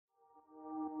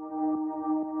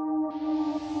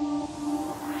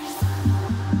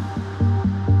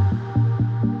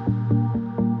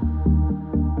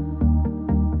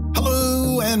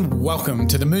Welcome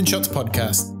to the Moonshots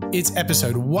Podcast. It's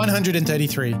episode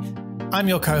 133. I'm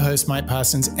your co-host, Mike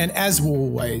Parsons, and as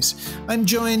always, I'm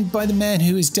joined by the man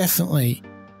who is definitely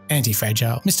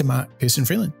anti-fragile, Mr. Mark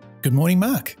Pearson-Freeland. Good morning,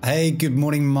 Mark. Hey, good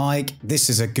morning, Mike. This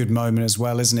is a good moment as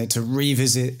well, isn't it? To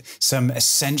revisit some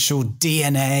essential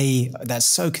DNA that's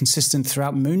so consistent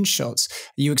throughout Moonshots.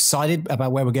 Are you excited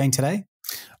about where we're going today?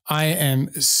 I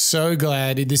am so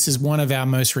glad. This is one of our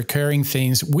most recurring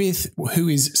themes with who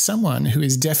is someone who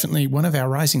is definitely one of our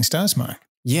rising stars, Mark.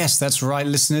 Yes, that's right,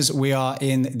 listeners. We are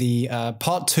in the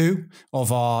part 2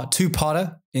 of our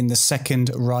two-parter in the second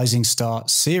Rising Star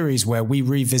series, where we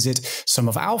revisit some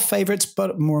of our favorites,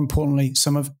 but more importantly,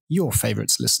 some of your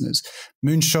favorites, listeners.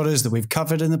 Moonshotters that we've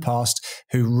covered in the past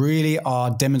who really are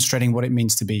demonstrating what it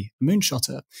means to be a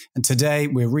moonshotter. And today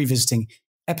we're revisiting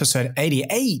episode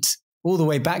 88, all the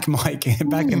way back, Mike,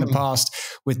 back in the past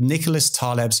with Nicholas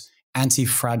Taleb's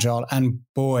Antifragile. And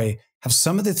boy, have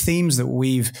some of the themes that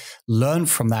we've learned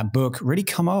from that book really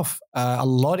come off a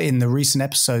lot in the recent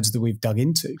episodes that we've dug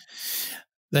into.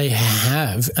 They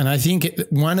have. And I think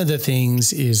one of the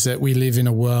things is that we live in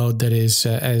a world that is,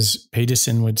 as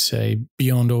Peterson would say,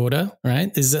 beyond order,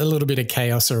 right? There's a little bit of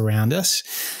chaos around us.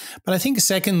 But I think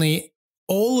secondly,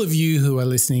 all of you who are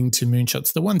listening to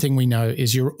Moonshots, the one thing we know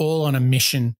is you're all on a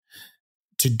mission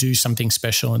to do something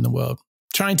special in the world,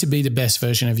 trying to be the best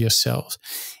version of yourself.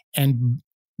 And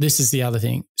this is the other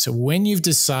thing. So when you've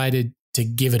decided to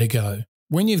give it a go,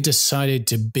 when you've decided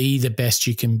to be the best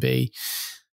you can be,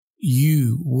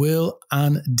 you will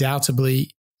undoubtedly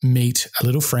meet a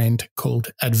little friend called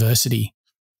adversity,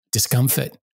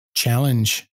 discomfort,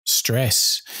 challenge,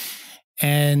 stress.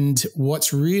 And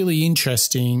what's really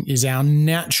interesting is our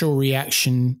natural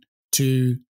reaction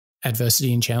to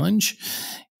adversity and challenge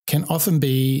can often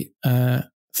be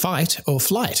fight or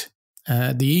flight.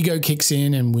 The ego kicks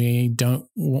in and we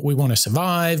want to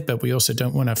survive, but we also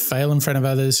don't want to fail in front of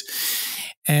others.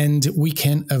 And we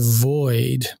can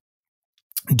avoid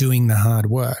doing the hard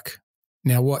work.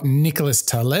 Now, what Nicholas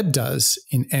Taleb does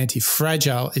in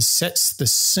Antifragile is sets the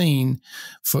scene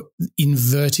for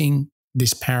inverting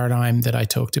this paradigm that I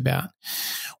talked about,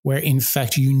 where in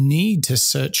fact you need to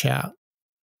search out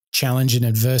challenge and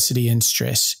adversity and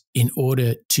stress in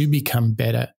order to become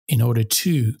better, in order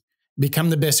to become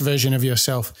the best version of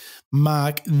yourself.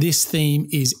 Mark, this theme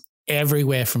is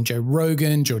everywhere from Joe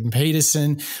Rogan, Jordan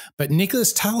Peterson, but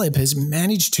Nicholas Taleb has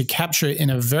managed to capture it in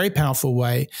a very powerful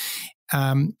way,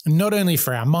 not only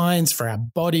for our minds, for our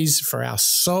bodies, for our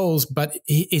souls, but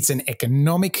it's an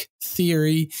economic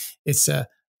theory. It's a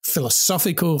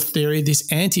philosophical theory.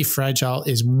 This anti-fragile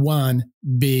is one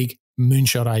big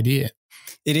moonshot idea.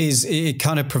 It is. It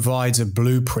kind of provides a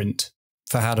blueprint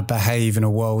for how to behave in a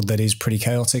world that is pretty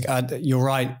chaotic. You're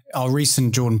right. Our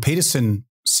recent Jordan Peterson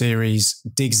series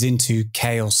digs into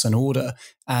chaos and order.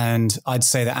 And I'd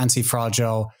say that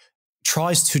Antifragile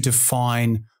tries to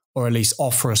define or at least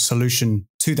offer a solution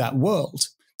to that world,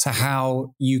 to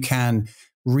how you can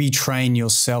retrain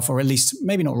yourself, or at least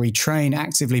maybe not retrain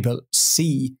actively, but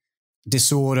see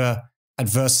disorder,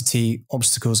 adversity,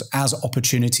 obstacles as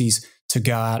opportunities to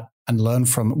go out and learn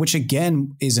from, which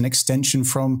again is an extension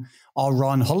from our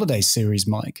Run Holiday series,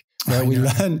 Mike, where we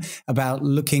learn about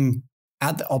looking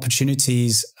at the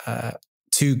opportunities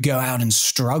to go out and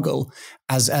struggle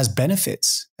as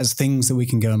benefits, as things that we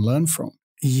can go and learn from.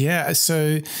 Yeah.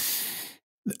 So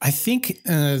I think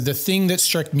the thing that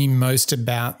struck me most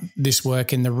about this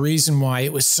work and the reason why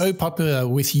it was so popular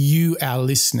with you, our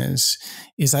listeners,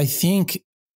 is I think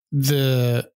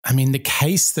the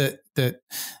case that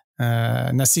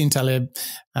Nassim Taleb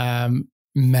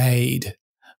made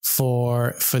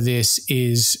for this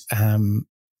is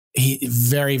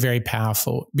very, very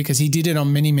powerful, because he did it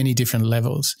on many, many different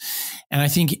levels. And I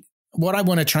think what I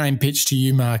want to try and pitch to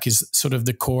you, Mark, is sort of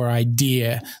the core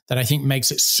idea that I think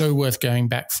makes it so worth going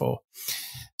back for.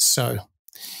 So,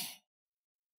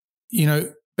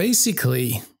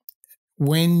 basically,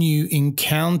 when you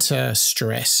encounter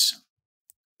stress,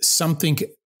 something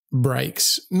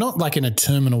breaks, not like in a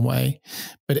terminal way,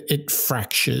 but it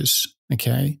fractures,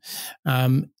 okay?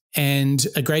 And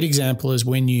a great example is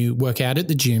when you work out at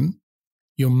the gym,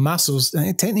 your muscles,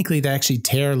 technically they actually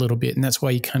tear a little bit, and that's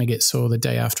why you kind of get sore the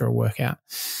day after a workout.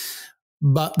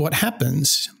 But what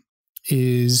happens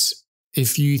is,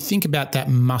 if you think about that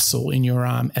muscle in your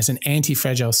arm as an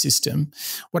anti-fragile system,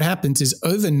 what happens is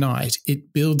overnight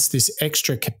it builds this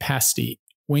extra capacity.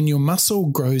 When your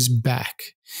muscle grows back,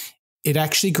 it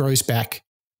actually grows back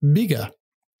bigger.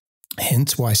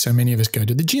 Hence why so many of us go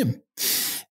to the gym.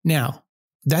 Now,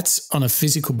 that's on a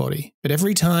physical body. But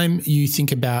every time you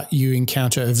think about, you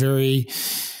encounter a very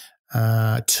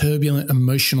turbulent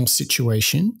emotional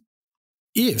situation,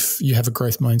 if you have a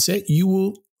growth mindset, you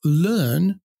will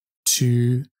learn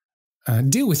to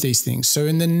deal with these things. So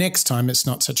in the next time, it's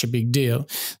not such a big deal.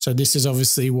 So this is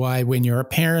obviously why when you're a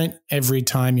parent, every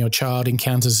time your child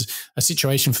encounters a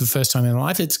situation for the first time in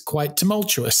life, it's quite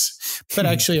tumultuous. But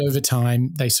actually over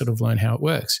time, they sort of learn how it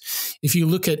works. If you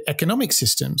look at economic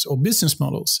systems or business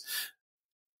models,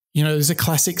 you know, there's a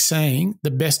classic saying,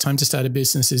 the best time to start a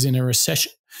business is in a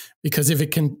recession, because if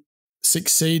it can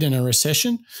succeed in a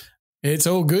recession, it's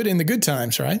all good in the good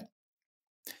times, right?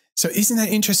 So isn't that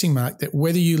interesting, Mark, that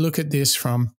whether you look at this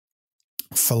from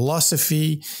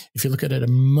philosophy, if you look at it,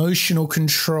 emotional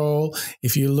control,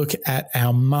 if you look at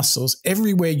our muscles,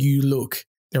 everywhere you look,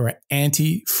 there are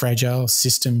anti-fragile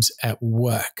systems at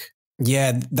work.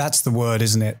 Yeah, that's the word,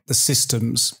 isn't it? The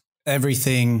systems,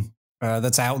 everything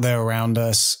that's out there around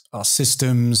us are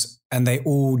systems, and they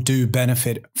all do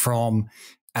benefit from,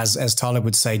 as Taleb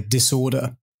would say,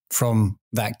 disorder, from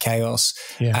that chaos.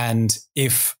 Yeah. And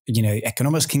if, you know,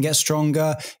 economics can get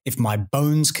stronger, if my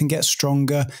bones can get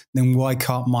stronger, then why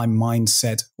can't my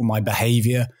mindset or my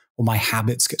behavior or my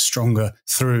habits get stronger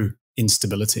through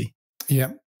instability?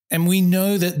 Yeah. And we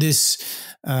know that this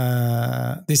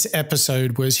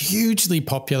episode was hugely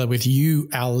popular with you,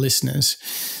 our listeners.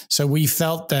 So we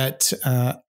felt that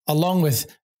along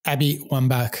with Abby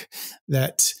Wambach,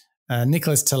 that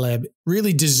Nicholas Taleb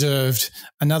really deserved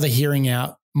another hearing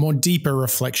out, more deeper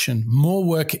reflection. More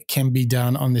work can be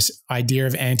done on this idea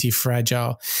of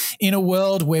anti-fragile in a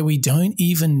world where we don't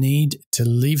even need to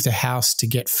leave the house to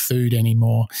get food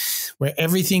anymore, where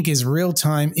everything is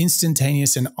real-time,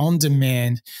 instantaneous, and on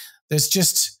demand. There's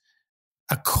just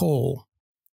a call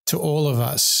to all of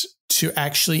us to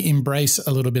actually embrace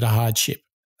a little bit of hardship,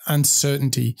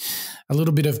 uncertainty, a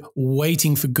little bit of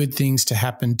waiting for good things to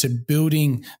happen, to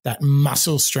building that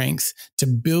muscle strength, to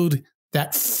build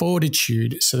that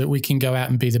fortitude so that we can go out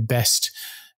and be the best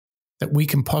that we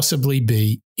can possibly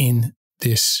be in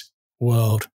this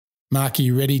world. Mark, are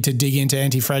you ready to dig into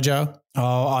Antifragile?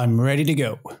 Oh, I'm ready to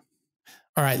go.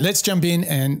 All right, let's jump in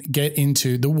and get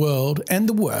into the world and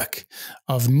the work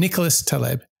of Nicholas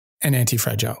Taleb and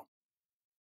Antifragile.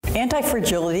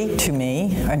 Antifragility, to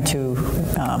me, and to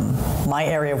my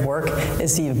area of work,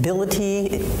 is the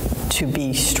ability to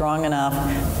be strong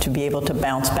enough to be able to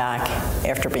bounce back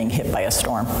after being hit by a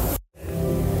storm.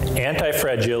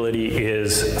 Antifragility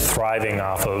is thriving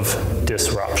off of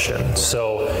disruption.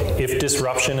 So if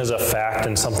disruption is a fact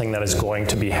and something that is going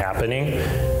to be happening,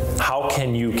 how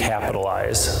can you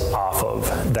capitalize off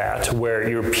of that? Where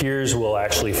your peers will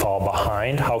actually fall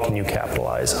behind, how can you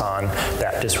capitalize on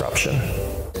that disruption?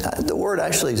 The word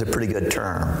actually is a pretty good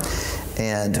term.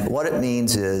 And what it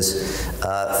means is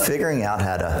figuring out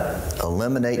how to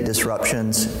eliminate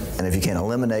disruptions, and if you can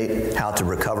eliminate, how to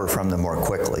recover from them more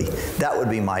quickly. That would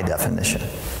be my definition.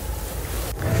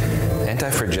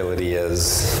 Antifragility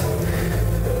is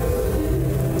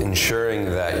ensuring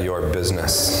that your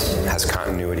business has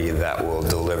continuity that will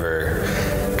deliver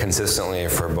consistently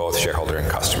for both shareholder and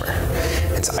customer.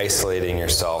 It's isolating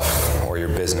yourself or your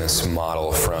business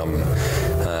model from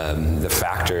the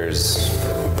factors,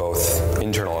 both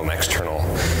internal and external,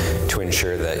 to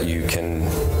ensure that you can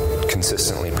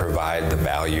consistently provide the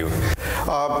value.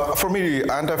 For me,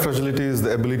 anti-fragility is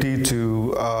the ability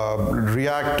to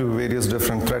react to various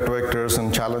different threat vectors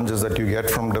and challenges that you get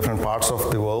from different parts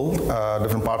of the world,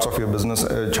 different parts of your business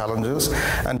challenges,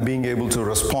 and being able to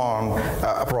respond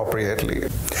appropriately.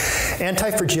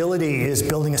 Anti-fragility is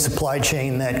building a supply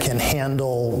chain that can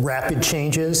handle rapid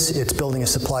changes. It's building a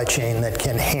supply chain that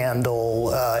can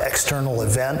handle external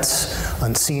events,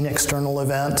 unseen external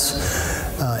events,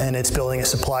 and it's building a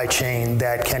supply chain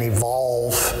that can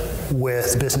evolve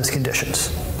with business conditions.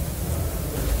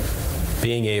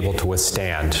 Being able to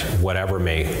withstand whatever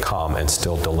may come and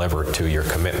still deliver to your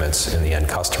commitments in the end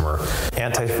customer.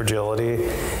 Anti-fragility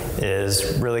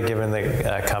is really giving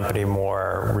the company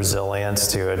more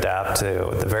resilience to adapt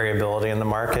to the variability in the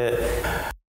market.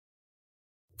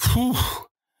 Whew.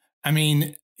 I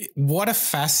mean, what a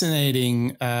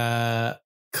fascinating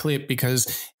clip,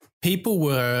 because people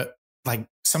were like,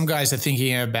 some guys are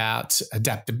thinking about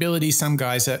adaptability. Some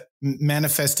guys are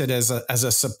manifested as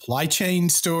a supply chain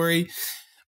story.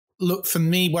 Look, for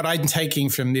me, what I'm taking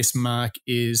from this, Mark,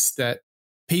 is that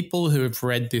people who have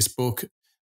read this book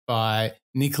by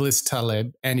Nicholas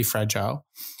Taleb, Antifragile,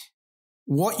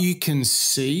 what you can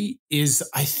see is,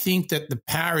 I think that the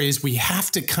power is we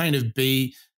have to kind of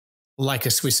be like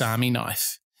a Swiss Army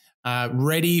knife,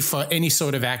 ready for any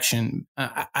sort of action.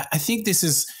 I think this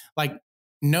is like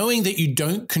knowing that you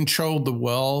don't control the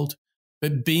world,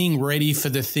 but being ready for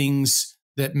the things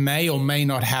that may or may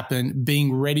not happen,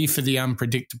 being ready for the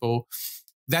unpredictable.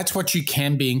 that's what you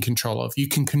can be in control of. You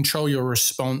can control your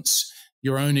response,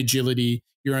 your own agility,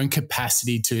 your own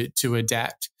capacity to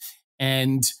adapt.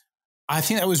 And I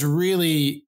think that was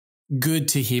really good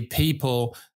to hear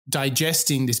people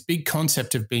digesting this big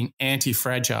concept of being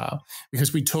anti-fragile,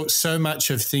 because we talk so much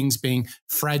of things being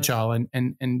fragile,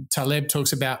 and Taleb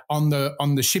talks about on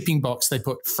the shipping box they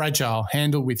put fragile,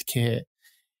 handle with care.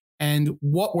 And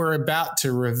what we're about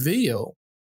to reveal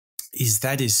is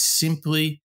that is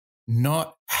simply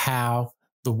not how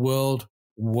the world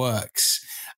works.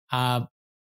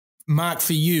 Mark,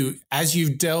 for you, as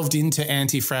you've delved into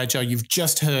Antifragile, you've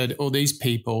just heard all these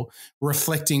people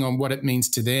reflecting on what it means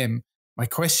to them. My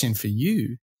question for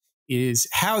you is,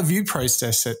 how have you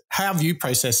processed it? How have you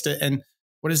processed it? And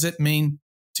what does it mean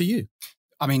to you?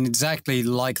 I mean, exactly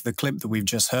like the clip that we've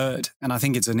just heard. And I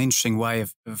think it's an interesting way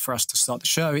for us to start the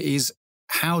show is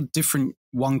how different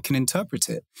one can interpret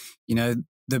it. You know,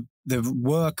 the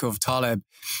work of Taleb,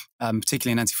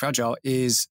 particularly in Antifragile,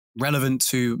 is relevant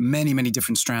to many, many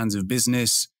different strands of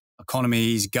business,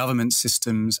 economies, government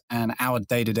systems, and our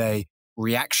day-to-day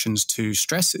reactions to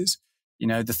stresses. You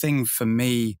know, the thing for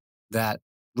me that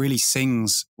really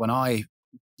sings when I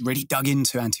really dug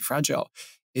into Antifragile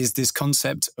is this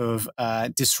concept of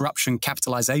disruption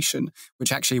capitalization,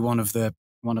 which actually one of the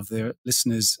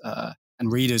listeners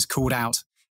and readers called out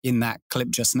in that clip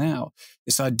just now.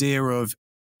 This idea of,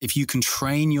 if you can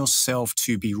train yourself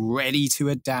to be ready to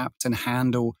adapt and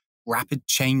handle rapid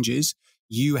changes,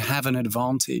 you have an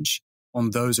advantage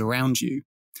on those around you.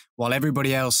 While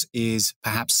everybody else is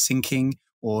perhaps sinking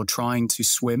or trying to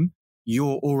swim,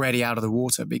 you're already out of the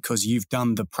water because you've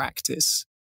done the practice.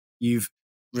 You've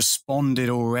responded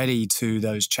already to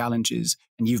those challenges,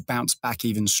 and you've bounced back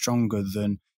even stronger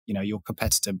than, you know, your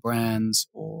competitor brands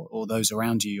or those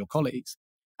around you, your colleagues.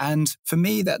 And for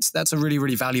me, that's a really,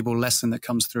 really valuable lesson that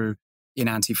comes through in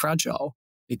Antifragile,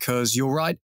 because you're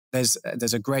right. There's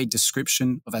a great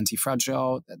description of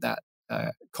Antifragile, that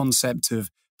concept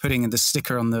of putting the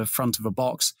sticker on the front of a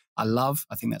box. I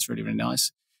think that's really, really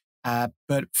nice.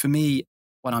 But for me,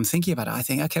 when I'm thinking about it, I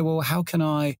think, okay, well, how can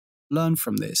I learn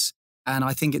from this? And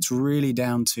I think it's really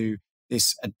down to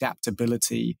this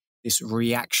adaptability, this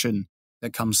reaction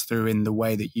that comes through in the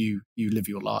way that you live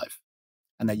your life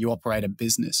and that you operate a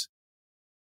business.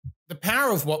 The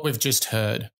power of what we've just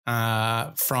heard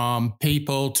from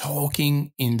people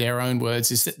talking in their own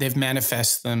words is that they've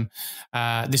manifested them,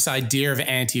 this idea of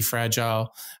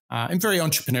anti-fragile in very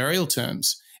entrepreneurial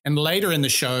terms. And later in the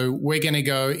show, we're going to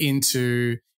go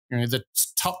into the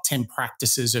top 10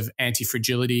 practices of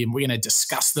anti-fragility, and we're going to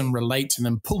discuss them, relate to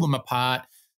them, pull them apart,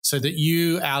 so that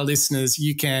you, our listeners,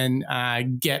 you can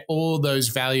get all those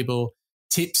valuable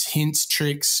tips, hints,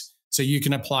 tricks, so you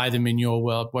can apply them in your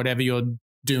world, whatever you're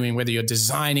doing, whether you're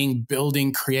designing,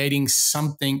 building, creating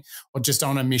something, or just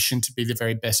on a mission to be the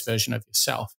very best version of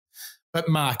yourself. But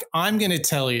Mark, I'm going to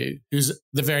tell you who's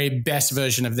the very best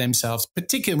version of themselves,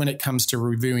 particularly when it comes to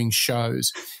reviewing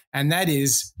shows. And that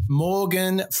is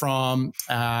Morgan from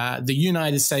the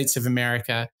United States of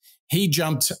America. He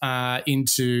jumped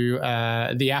into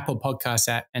the Apple Podcast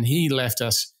app and he left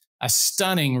us a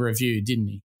stunning review, didn't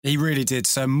he? He really did.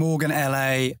 So Morgan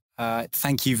LA,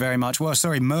 thank you very much. Well,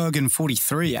 sorry, Morgan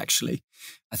 43, actually.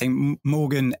 I think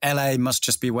Morgan LA must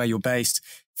just be where you're based.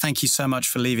 Thank you so much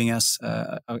for leaving us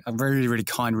a really, really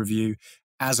kind review.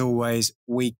 As always,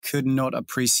 we could not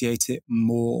appreciate it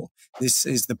more. This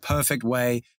is the perfect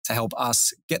way to help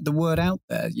us get the word out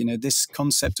there. You know, this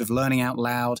concept of learning out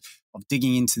loud, of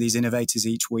digging into these innovators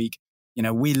each week. You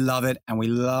know, we love it, and we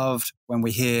loved when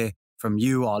we hear from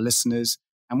you, our listeners.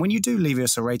 And when you do leave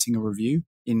us a rating or review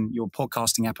in your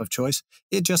podcasting app of choice,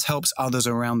 it just helps others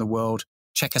around the world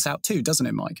check us out too, doesn't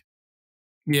it, Mike?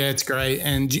 Yeah, it's great.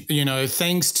 And,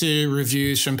 thanks to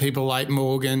reviews from people like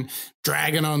Morgan,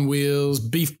 Dragon on Wheels,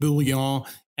 Beef Bouillon,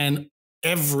 and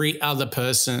every other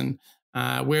person.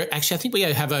 I think we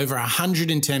have over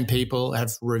 110 people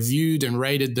have reviewed and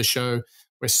rated the show.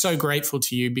 We're so grateful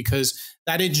to you, because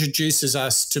that introduces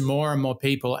us to more and more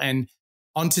people. And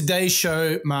on today's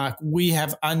show, Mark, we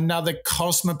have another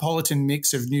cosmopolitan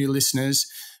mix of new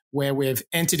listeners where we've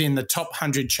entered in the top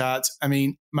 100 charts. I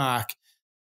mean, Mark,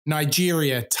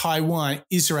 Nigeria, Taiwan,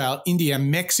 Israel, India,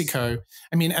 Mexico.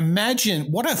 I mean,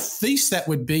 imagine what a feast that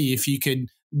would be if you could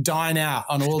dine out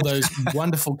on all those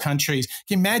wonderful countries.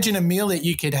 Can you imagine a meal that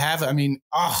you could have? I mean,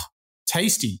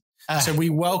 tasty. So we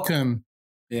welcome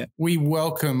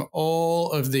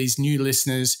all of these new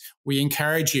listeners. We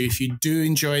encourage you, if you do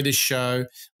enjoy this show,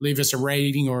 leave us a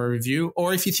rating or a review.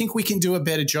 Or if you think we can do a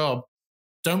better job,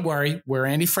 don't worry, we're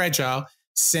Antifragile.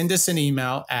 Send us an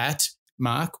email at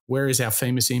Mark, where is our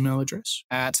famous email address?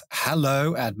 At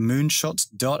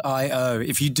hello@moonshots.io.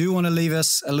 If you do want to leave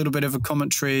us a little bit of a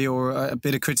commentary or a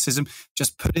bit of criticism,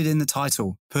 just put it in the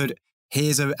title. Put,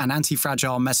 here's an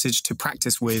anti-fragile message to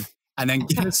practice with, and then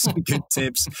give us some good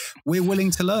tips. We're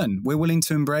willing to learn. We're willing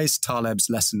to embrace Taleb's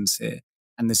lessons here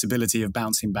and this ability of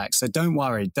bouncing back. So don't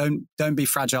worry. Don't be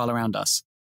fragile around us.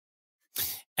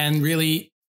 And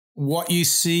really, what you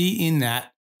see in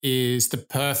that is the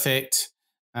perfect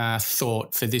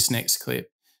thought for this next clip.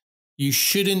 You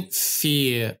shouldn't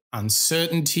fear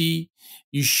uncertainty.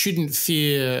 You shouldn't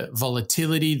fear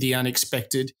volatility, the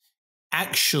unexpected.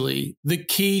 Actually, the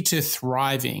key to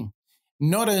thriving,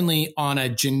 not only on a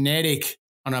genetic,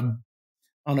 on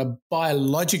a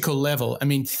biological level, I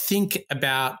mean, think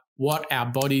about what our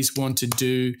bodies want to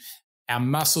do. Our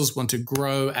muscles want to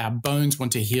grow. Our bones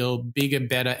want to heal bigger,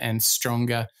 better, and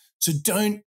stronger. So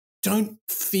don't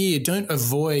fear, don't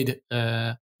avoid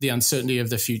the uncertainty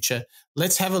of the future.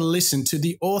 Let's have a listen to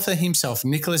the author himself,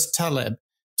 Nicholas Taleb,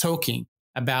 talking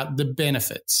about the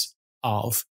benefits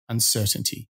of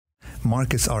uncertainty.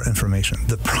 Markets are information.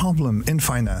 The problem in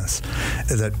finance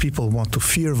is that people want to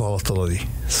fear volatility.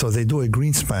 So they do a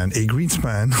Greenspan. A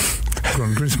Greenspan,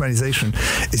 Greenspanization,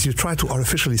 is you try to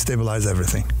artificially stabilize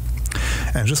everything.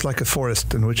 And just like a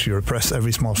forest in which you repress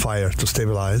every small fire to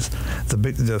stabilize,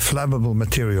 the flammable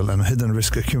material and hidden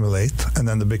risk accumulate, and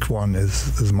then the big one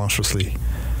is monstrously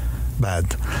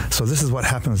bad. So this is what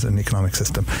happens in the economic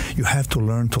system. You have to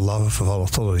learn to love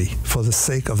volatility for the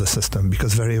sake of the system,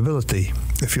 because variability,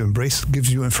 if you embrace,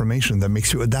 gives you information that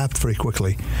makes you adapt very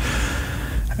quickly.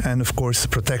 And of course,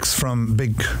 protects from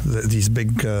these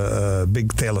big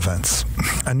tail events.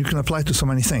 And you can apply to so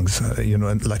many things.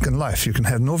 Like in life, you can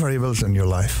have no variability in your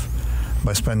life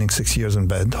by spending 6 years in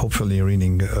bed, hopefully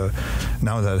reading.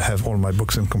 Now that I have all my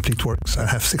books in complete works, I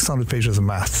have 600 pages of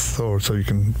math, so you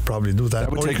can probably do that.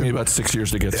 That would take me about 6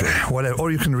 years to get through. Whatever.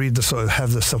 Or you can read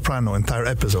have the Soprano entire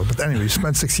episode. But anyway, you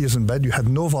spent 6 years in bed, you had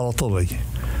no volatility.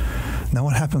 Now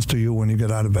what happens to you when you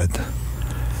get out of bed?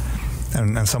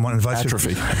 And someone invites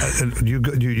atrophy.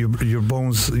 Your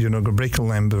bones, break a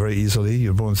limb very easily.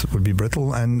 Your bones would be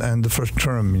brittle, and the first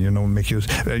term, make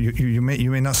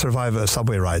you may not survive a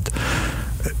subway ride,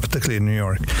 particularly in New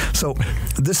York. So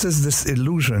this is this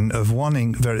illusion of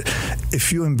wanting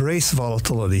if you embrace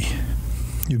volatility,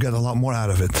 you get a lot more out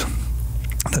of it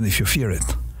than if you fear it.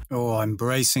 Oh,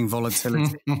 embracing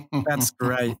volatility. That's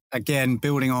great. Again,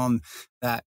 building on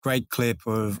that great clip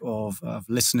of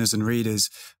listeners and readers,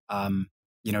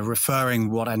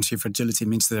 referring what anti-fragility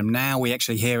means to them. Now we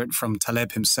actually hear it from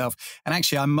Taleb himself. And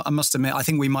actually, I must admit, I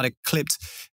think we might have clipped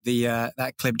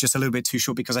that clip just a little bit too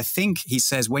short, because I think he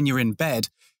says when you're in bed,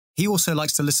 he also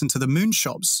likes to listen to the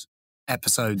Moonshots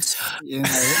episodes.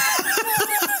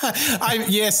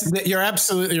 Yes, you're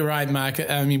absolutely right, Mark.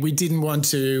 I mean, we didn't want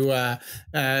to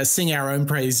sing our own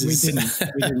praises. We didn't.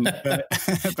 But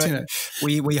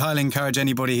we highly encourage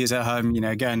anybody who's at home,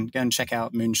 go and check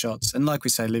out Moonshots. And like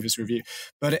we say, leave us a review.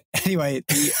 But anyway,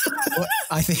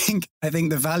 I think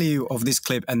the value of this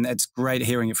clip, and it's great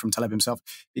hearing it from Taleb himself,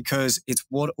 because it's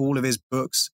what all of his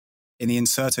books in the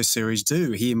Inserto series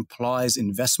do. He implies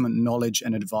investment knowledge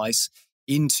and advice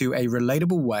into a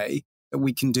relatable way that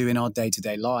we can do in our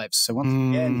day-to-day lives. So once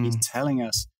again, he's telling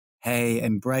us, hey,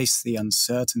 embrace the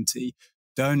uncertainty.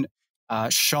 Don't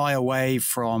shy away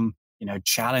from,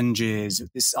 challenges.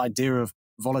 This idea of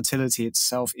volatility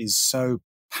itself is so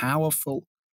powerful,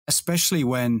 especially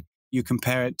when you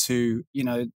compare it to,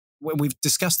 we've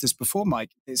discussed this before,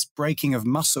 Mike, this breaking of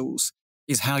muscles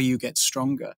is how you get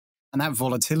stronger. And that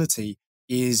volatility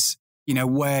is,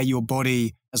 where your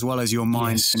body as well as your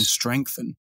mind can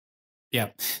strengthen.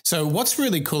 Yeah. So what's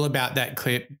really cool about that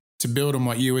clip, to build on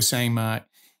what you were saying, Mark,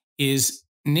 is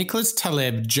Nicholas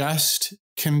Taleb just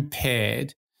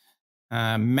compared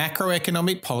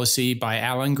macroeconomic policy by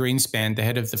Alan Greenspan, the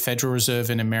head of the Federal Reserve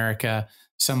in America,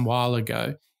 some while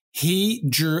ago. He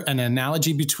drew an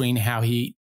analogy between how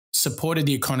he supported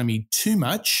the economy too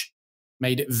much,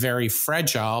 made it very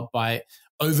fragile by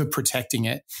overprotecting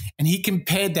it. And he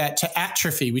compared that to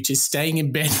atrophy, which is staying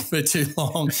in bed for too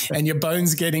long and your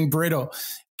bones getting brittle.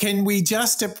 Can we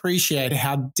just appreciate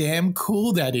how damn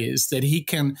cool that is, that he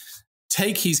can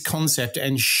take his concept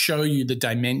and show you the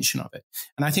dimension of it?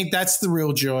 And I think that's the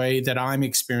real joy that I'm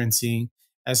experiencing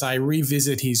as I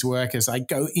revisit his work, as I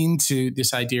go into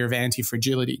this idea of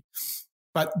anti-fragility.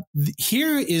 But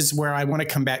here is where I want to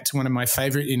come back to one of my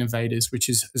favorite innovators, which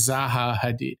is Zaha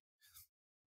Hadid.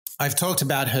 I've talked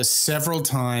about her several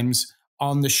times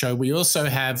on the show. We also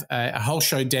have a whole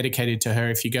show dedicated to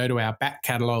her. If you go to our back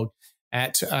catalog,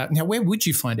 at, now where would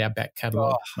you find our back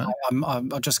catalogue? I'm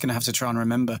just going to have to try and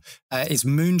remember. It's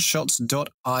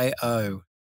moonshots.io.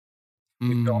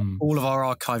 We've got all of our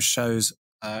archive shows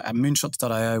at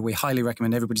moonshots.io. We highly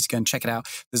recommend everybody to go and check it out.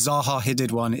 The Zaha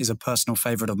Hadid one is a personal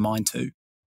favorite of mine too.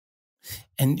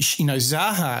 And,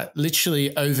 Zaha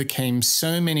literally overcame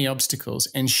so many obstacles,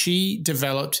 and she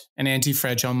developed an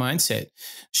anti-fragile mindset.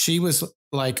 She was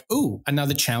like, ooh,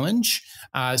 another challenge.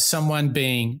 Someone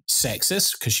being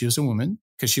sexist because she was a woman,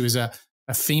 because she was a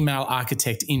female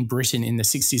architect in Britain in the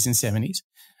 60s and 70s.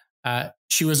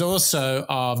 She was also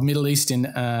of Middle Eastern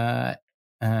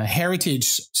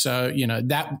heritage. So,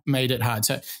 that made it hard.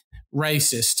 So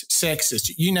racist,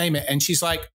 sexist, you name it. And she's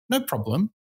like, no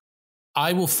problem.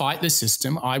 I will fight the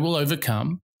system. I will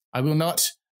overcome. I will not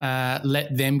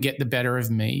let them get the better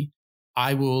of me.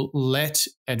 I will let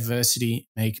adversity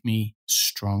make me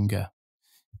stronger.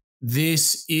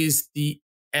 This is the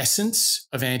essence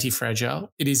of Antifragile.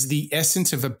 It is the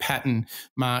essence of a pattern,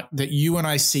 Mark, that you and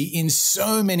I see in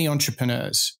so many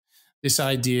entrepreneurs. This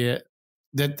idea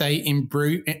that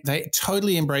they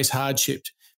totally embrace hardship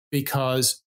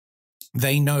because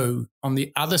they know on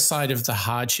the other side of the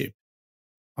hardship,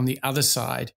 on the other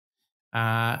side,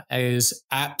 is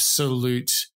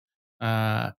absolute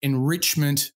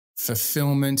enrichment,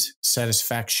 fulfillment,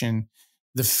 satisfaction,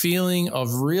 the feeling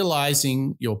of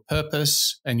realizing your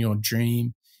purpose and your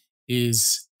dream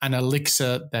is an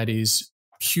elixir that is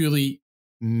purely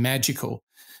magical.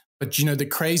 But, the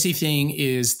crazy thing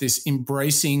is this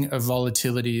embracing of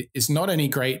volatility is not only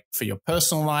great for your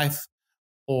personal life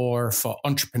or for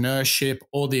entrepreneurship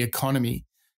or the economy.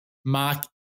 Mark,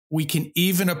 we can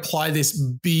even apply this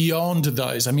beyond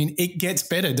those. I mean, it gets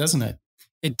better, doesn't it?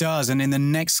 It does. And in the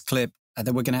next clip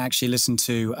that we're going to actually listen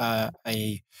to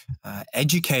a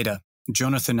educator,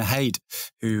 Jonathan Haidt,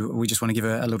 who we just want to give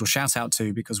a little shout out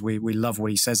to because we love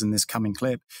what he says in this coming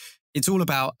clip. It's all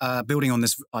about building on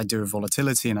this idea of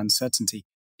volatility and uncertainty.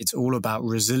 It's all about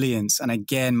resilience. And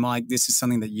again, Mike, this is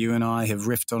something that you and I have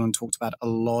riffed on and talked about a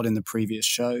lot in the previous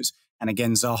shows. And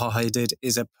again, Zaha Hadid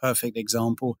is a perfect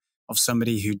example of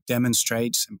somebody who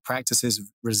demonstrates and practices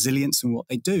resilience in what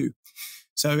they do.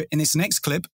 So in this next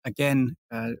clip, again,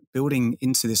 building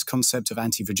into this concept of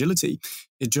anti-fragility,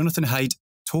 is Jonathan Haidt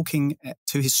talking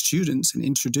to his students and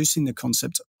introducing the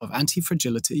concept of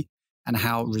anti-fragility and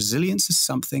how resilience is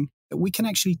something that we can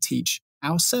actually teach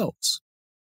ourselves.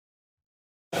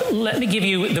 Let me give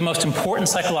you the most important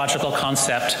psychological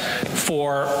concept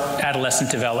for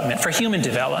adolescent development, for human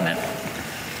development.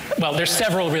 Well, there's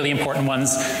several really important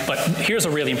ones, but here's a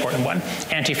really important one,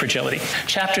 anti-fragility.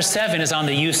 Chapter 7 is on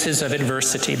the uses of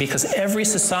adversity, because every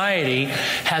society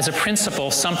has a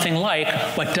principle, something like,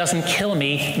 what doesn't kill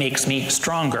me makes me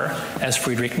stronger, as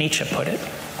Friedrich Nietzsche put it.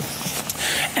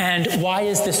 And why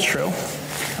is this true?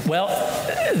 Well,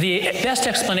 the best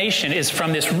explanation is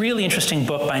from this really interesting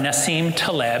book by Nassim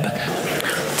Taleb.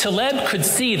 Taleb could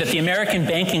see that the American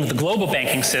banking, the global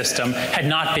banking system, had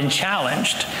not been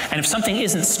challenged. And if something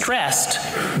isn't stressed,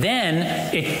 then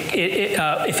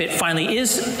if it finally is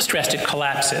stressed, it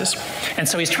collapses. And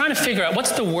so he's trying to figure out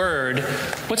what's the word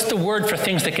for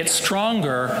things that get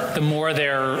stronger the more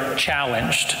they're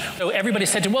challenged. So everybody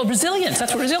said to him, well, resilience,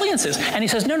 that's what resilience is. And he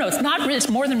says, no, it's not, it's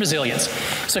more than resilience.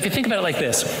 So if you think about it like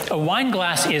this, a wine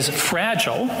glass is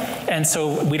fragile, and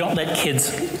so we don't let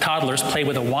kids, toddlers, play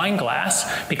with a wine glass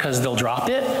because they'll drop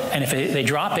it, and if they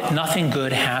drop it, nothing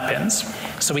good happens.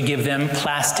 So we give them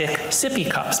plastic sippy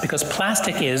cups because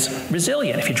plastic is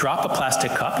resilient. If you drop a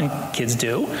plastic cup, and kids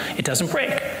do, it doesn't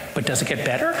break. But does it get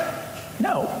better?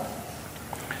 No.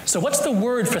 So what's the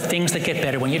word for things that get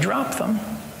better when you drop them?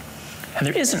 And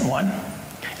there isn't one.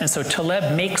 And so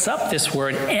Taleb makes up this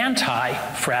word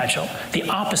anti-fragile, the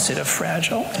opposite of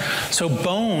fragile. So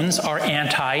bones are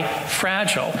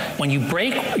anti-fragile. When you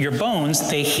break your bones,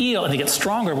 they heal and they get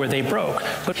stronger where they broke.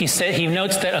 But he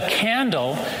notes that a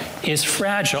candle is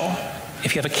fragile.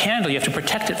 If you have a candle, you have to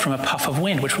protect it from a puff of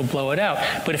wind, which will blow it out.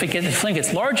 But if the flame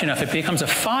gets large enough, it becomes a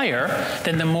fire,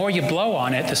 then the more you blow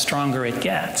on it, the stronger it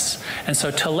gets. And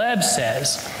so Taleb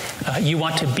says, you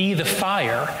want to be the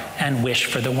fire and wish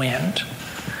for the wind,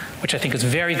 which I think is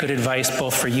very good advice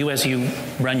both for you as you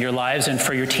run your lives and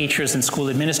for your teachers and school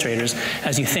administrators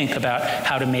as you think about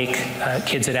how to make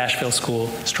kids at Asheville School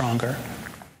stronger.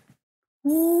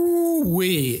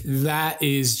 Ooh-wee, that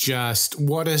is just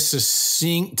what a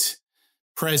succinct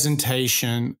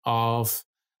presentation of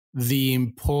the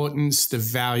importance, the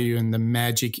value, and the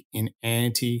magic in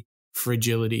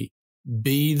anti-fragility.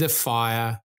 Be the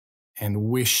fire and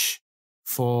wish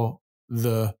for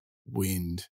the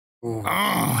wind.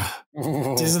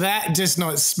 Does that just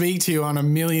not speak to you on a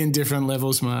million different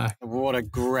levels, Mark? What a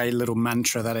great little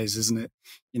mantra that is, isn't it?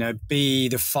 You know, be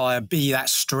the fire, be that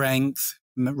strength,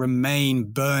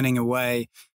 remain burning away.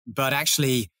 But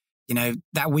actually, you know,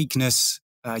 that weakness,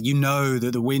 you know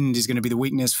that the wind is going to be the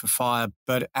weakness for fire.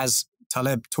 But as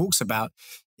Taleb talks about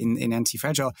in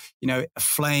Antifragile, you know, a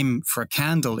flame for a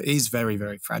candle is very,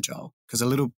 very fragile because a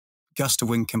little gust of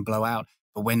wind can blow out.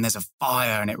 But when there's a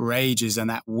fire and it rages and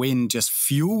that wind just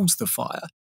fuels the fire,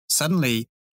 suddenly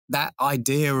that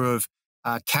idea of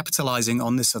capitalizing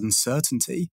on this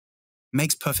uncertainty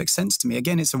makes perfect sense to me.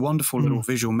 Again, it's a wonderful little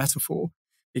visual metaphor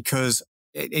because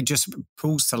it just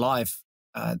pulls to life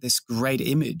this great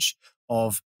image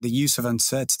of the use of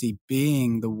uncertainty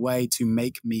being the way to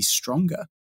make me stronger.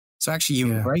 So actually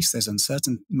you embrace those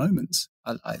uncertain moments.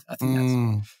 I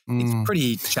think it's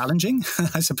pretty challenging,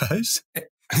 I suppose.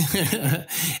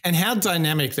 And how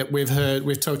dynamic that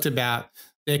we've talked about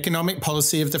the economic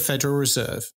policy of the Federal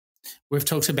Reserve. We've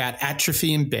talked about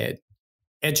atrophy in bed,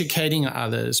 educating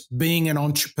others, being an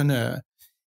entrepreneur.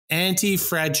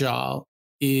 Antifragile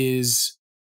is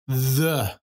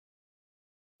the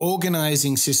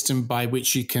organizing system by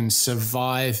which you can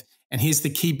survive. And here's the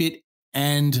key bit,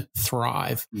 and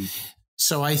thrive.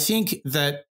 So I think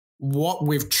that what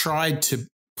we've tried to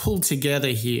pull together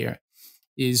here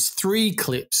is 3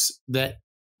 clips that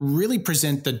really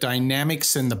present the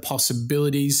dynamics and the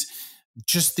possibilities.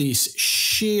 Just this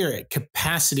sheer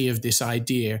capacity of this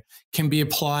idea can be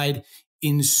applied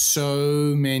in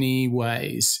so many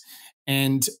ways.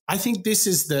 And I think this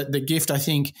is the gift. I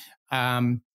think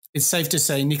it's safe to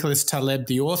say Nicholas Taleb,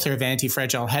 the author of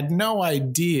Antifragile, had no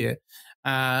idea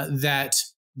that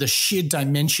the sheer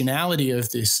dimensionality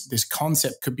of this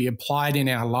concept could be applied in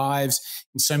our lives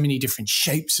in so many different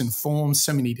shapes and forms,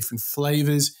 so many different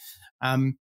flavors.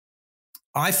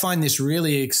 I find this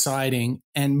really exciting.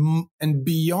 And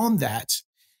beyond that,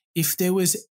 if there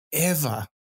was ever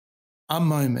a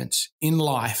moment in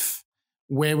life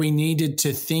where we needed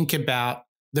to think about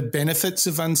the benefits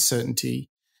of uncertainty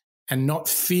and not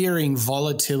fearing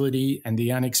volatility and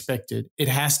the unexpected, it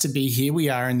has to be here we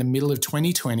are in the middle of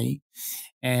 2020.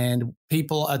 And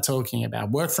people are talking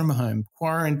about work from home,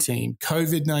 quarantine,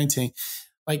 COVID-19,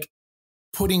 like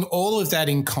putting all of that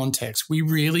in context, we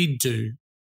really do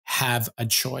have a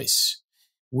choice.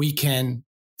 We can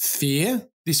fear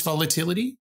this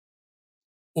volatility,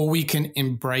 or we can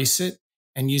embrace it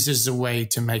and use it as a way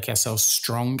to make ourselves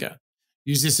stronger.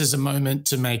 Use this as a moment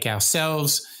to make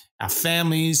ourselves, our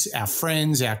families, our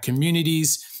friends, our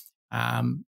communities, our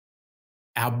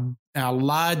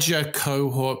larger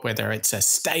cohort, whether it's a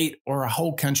state or a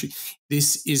whole country.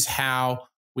 This is how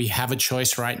we have a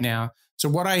choice right now. So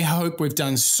what I hope we've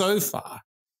done so far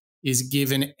is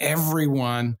given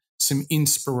everyone some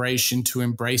inspiration to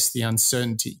embrace the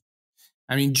uncertainty.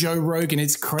 I mean, Joe Rogan,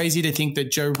 it's crazy to think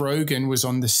that Joe Rogan was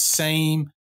on the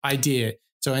same idea.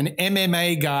 So an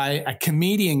MMA guy, a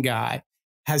comedian guy,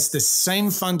 has the same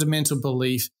fundamental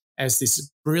belief as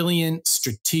this brilliant,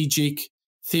 strategic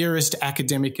theorist,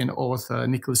 academic, and author,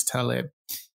 Nicholas Taleb.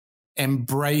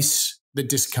 Embrace the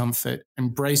discomfort,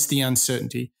 embrace the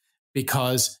uncertainty,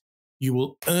 because you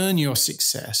will earn your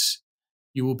success.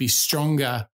 You will be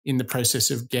stronger in the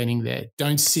process of getting there.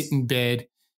 Don't sit in bed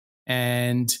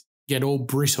and get all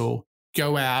brittle.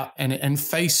 Go out and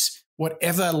face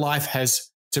whatever life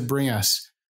has to bring us.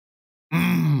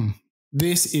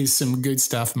 This is some good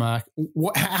stuff, Mark.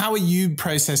 How are you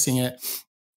processing it?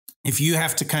 If you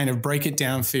have to kind of break it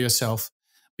down for yourself,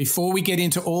 before we get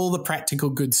into all the practical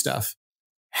good stuff,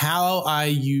 how are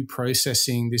you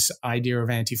processing this idea of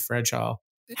Antifragile?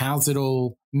 How's it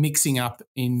all mixing up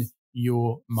in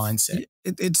your mindset?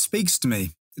 It speaks to me.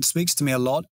 It speaks to me a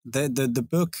lot. The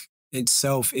book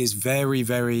itself is very,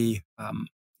 very,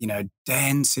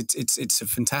 dense. It's a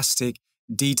fantastic,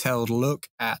 detailed look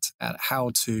at how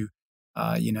to,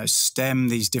 stem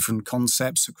these different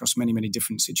concepts across many, many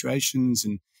different situations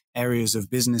and areas of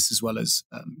business as well as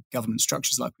government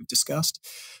structures like we've discussed.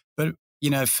 But,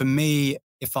 for me,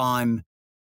 if I'm,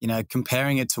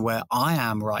 comparing it to where I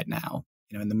am right now,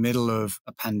 in the middle of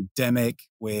a pandemic,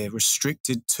 we're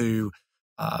restricted to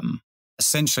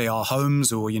essentially our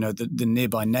homes or, the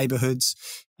nearby neighborhoods.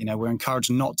 We're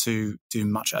encouraged not to do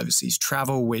much overseas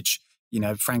travel, which,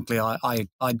 frankly,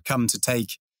 I'd come to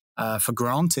take for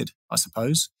granted, I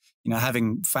suppose.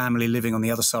 Having family living on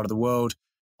the other side of the world,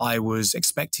 I was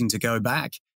expecting to go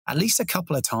back at least a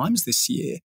couple of times this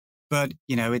year. But,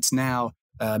 it's now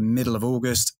middle of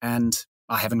August and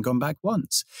I haven't gone back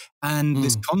once. And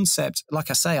this concept, like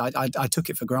I say, I took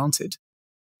it for granted.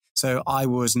 So I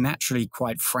was naturally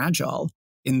quite fragile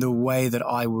in the way that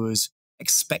I was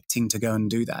expecting to go and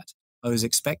do that. I was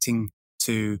expecting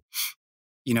to,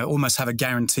 almost have a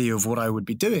guarantee of what I would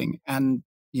be doing. And,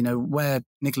 where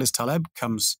Nicholas Taleb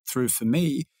comes through for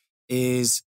me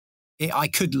is I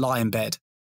could lie in bed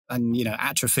and,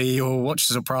 atrophy or watch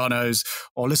The Sopranos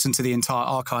or listen to the entire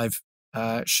archive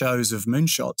shows of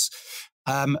Moonshots.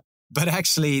 But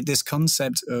actually this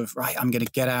concept of, right, I'm going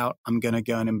to get out, I'm going to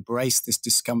go and embrace this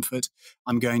discomfort.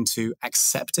 I'm going to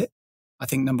accept it, I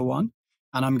think, number one.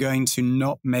 And I'm going to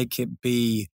not make it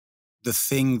be the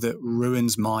thing that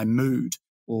ruins my mood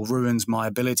or ruins my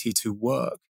ability to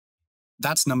work.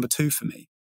 That's number two for me.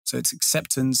 So it's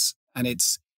acceptance, and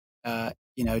it's,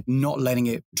 not letting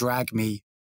it drag me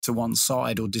to one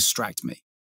side or distract me.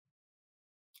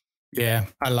 Yeah,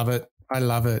 I love it. I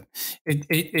love it.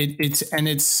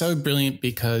 It's so brilliant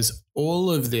because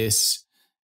all of this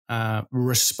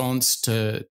response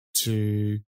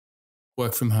to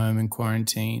work from home and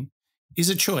quarantine is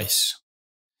a choice.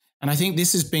 And I think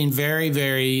this has been very,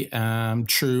 very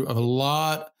true of a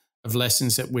lot of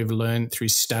lessons that we've learned through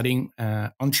studying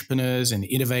entrepreneurs and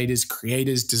innovators,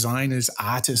 creators, designers,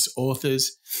 artists,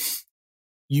 authors.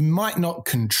 You might not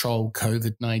control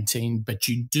COVID-19, but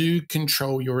you do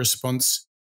control your response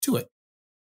to it.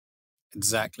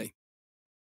 Exactly.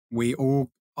 We all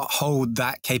hold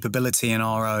that capability in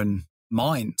our own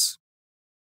minds.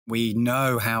 We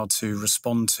know how to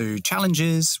respond to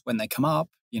challenges when they come up,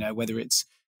 whether it's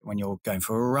when you're going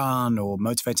for a run or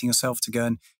motivating yourself to go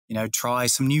and, try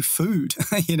some new food.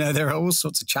 There are all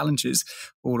sorts of challenges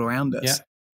all around us. Yeah.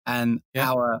 And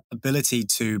our ability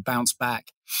to bounce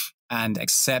back and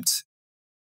accept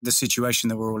the situation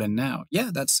that we're all in now,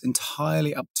 that's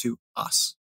entirely up to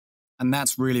us. And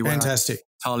that's really where fantastic.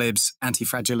 Taleb's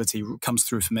anti-fragility comes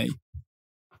through for me.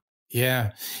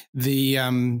 Yeah.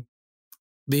 The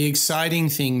exciting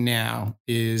thing now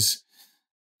is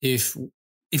if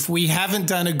we haven't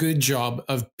done a good job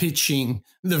of pitching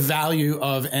the value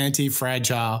of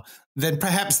Antifragile, then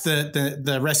perhaps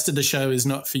the rest of the show is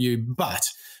not for you. But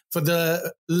for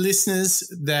the listeners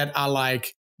that are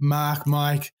like, Mark,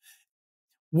 Mike,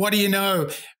 what do you know?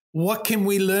 What can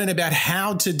we learn about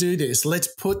how to do this? Let's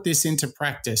put this into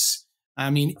practice. I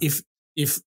mean,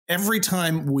 if every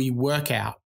time we work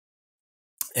out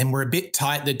and we're a bit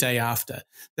tight the day after,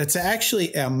 that's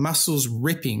actually our muscles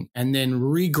ripping and then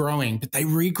regrowing, but they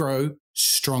regrow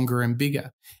stronger and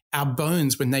bigger. Our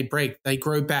bones, when they break, they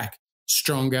grow back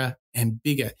stronger and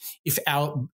bigger. If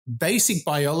our basic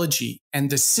biology and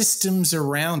the systems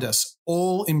around us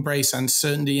all embrace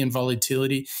uncertainty and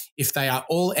volatility, if they are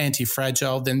all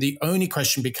anti-fragile, then the only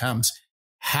question becomes,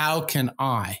 how can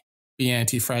I be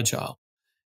anti-fragile?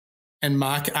 And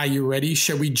Mark, are you ready?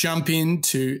 Shall we jump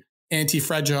into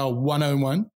Antifragile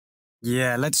 101?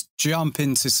 Yeah, let's jump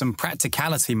into some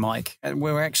practicality, Mike.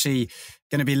 We're actually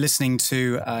going to be listening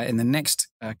to, in the next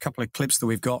couple of clips that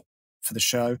we've got for the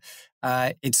show,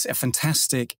 it's a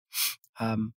fantastic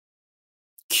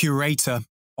curator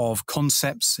of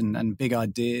concepts and big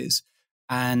ideas.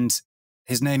 And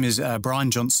his name is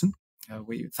Brian Johnson.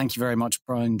 We thank you very much,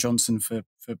 Brian Johnson, for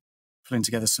pulling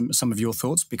together some of your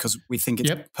thoughts, because we think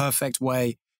it's a perfect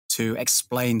way to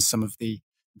explain some of the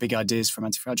big ideas from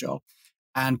Antifragile.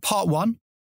 And part one,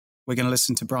 we're going to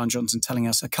listen to Brian Johnson telling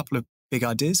us a couple of big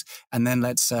ideas, and then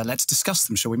let's discuss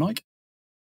them, shall we, Mike?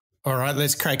 All right,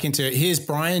 let's crack into it. Here's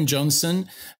Brian Johnson.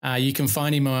 You can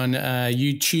find him on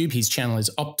YouTube. His channel is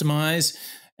Optimize,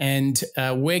 and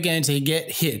we're going to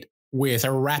get hit with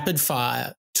a rapid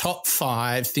fire top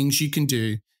 5 things you can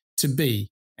do to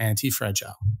be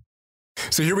anti-fragile.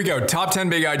 So here we go. Top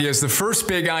 10 big ideas. The first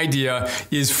big idea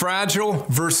is fragile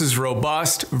versus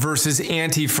robust versus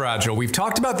anti-fragile. We've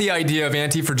talked about the idea of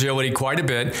anti-fragility quite a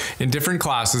bit in different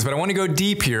classes, but I want to go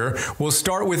deep here. We'll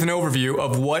start with an overview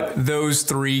of what those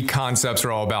 3 concepts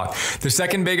are all about. The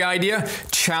second big idea,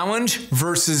 challenge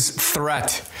versus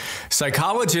threat.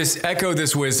 Psychologists echo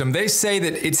this wisdom. They say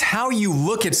that it's how you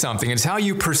look at something, it's how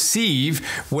you perceive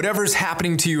whatever's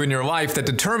happening to you in your life that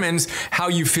determines how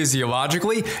you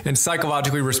physiologically and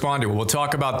psychologically respond to it. We'll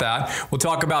talk about that. We'll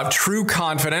talk about true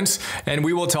confidence, and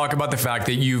we will talk about the fact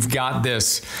that you've got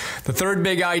this. The third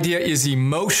big idea is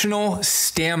emotional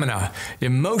stamina.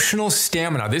 Emotional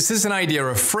stamina. This is an idea, or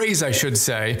a phrase I should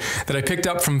say, that I picked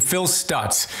up from Phil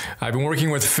Stutz. I've been working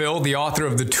with Phil, the author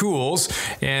of The Tools,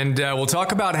 and we'll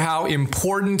talk about how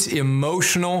important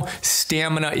emotional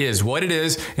stamina is, what it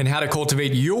is, and how to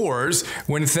cultivate yours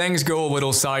when things go a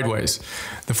little sideways.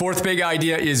 The fourth big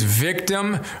idea is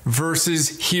victim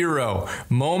versus hero.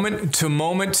 Moment to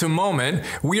moment to moment,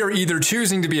 we are either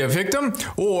choosing to be a victim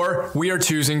or we are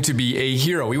choosing to be a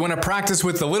hero. We want to practice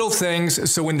with the little things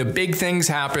so when the big things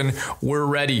happen, we're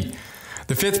ready. The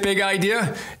The fifth big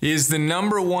idea is the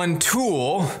number one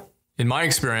tool, in my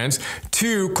experience,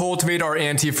 to cultivate our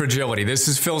anti-fragility. This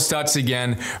is Phil Stutz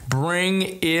again.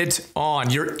 Bring it on.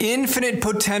 Your infinite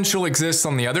potential exists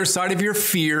on the other side of your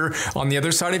fear, on the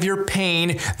other side of your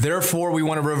pain. Therefore, we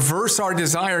want to reverse our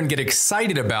desire and get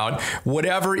excited about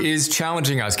whatever is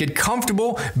challenging us. Get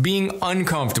comfortable being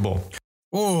uncomfortable.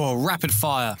 Oh, rapid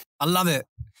fire. I love it.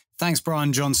 Thanks,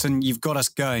 Brian Johnson. You've got us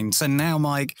going. So now,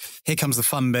 Mike, here comes the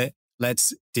fun bit.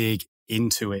 Let's dig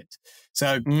into it.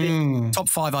 So top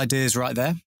 5 ideas right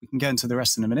there. We can go into the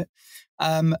rest in a minute.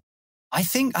 I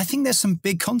think there's some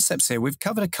big concepts here. We've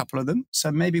covered a couple of them.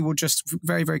 So maybe we'll just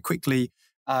very, very quickly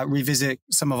revisit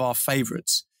some of our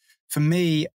favorites. For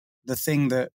me, the thing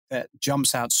that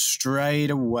jumps out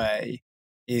straight away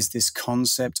is this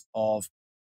concept of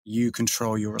you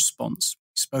control your response.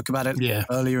 We spoke about it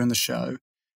earlier in the show.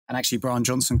 And actually, Brian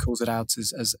Johnson calls it out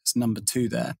as number 2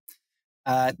 there.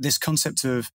 This concept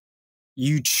of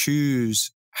you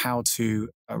choose how to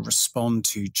respond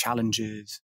to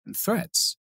challenges and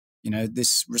threats. You know,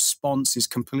 this response is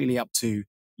completely up to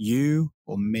you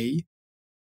or me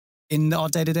in our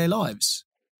day-to-day lives.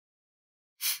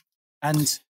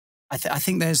 And I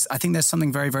think there's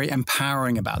something very, very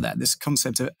empowering about that. This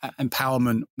concept of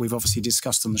empowerment, we've obviously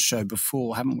discussed on the show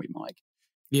before, haven't we, Mike?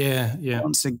 Yeah.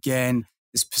 Once again,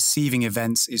 this perceiving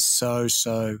events is so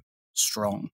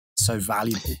strong, so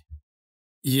valuable.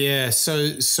 Yeah,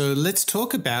 so let's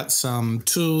talk about some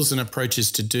tools and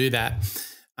approaches to do that.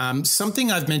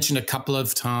 Something I've mentioned a couple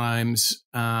of times,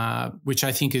 which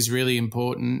I think is really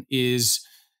important, is,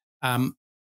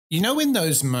 in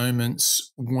those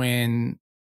moments when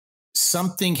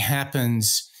something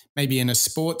happens, maybe in a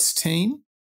sports team,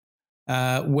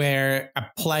 where a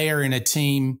player in a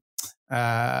team,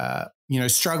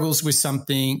 struggles with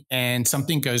something and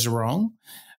something goes wrong,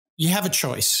 you have a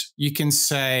choice. You can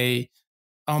say,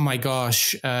 oh my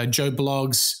gosh, Joe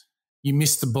Bloggs, you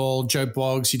missed the ball. Joe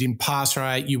Bloggs, you didn't pass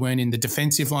right. You weren't in the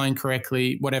defensive line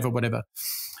correctly, whatever.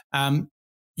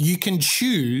 You can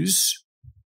choose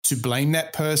to blame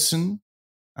that person,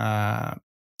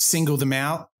 single them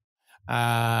out,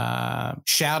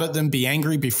 shout at them, be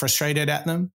angry, be frustrated at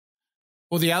them.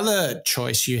 Or the other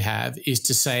choice you have is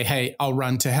to say, hey, I'll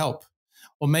run to help.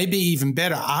 Or maybe even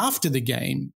better, after the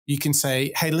game, you can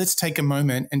say, hey, let's take a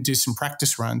moment and do some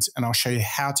practice runs and I'll show you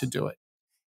how to do it.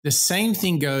 The same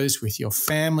thing goes with your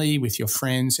family, with your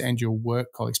friends and your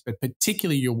work colleagues, but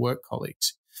particularly your work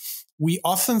colleagues. We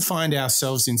often find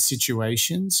ourselves in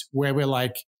situations where we're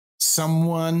like,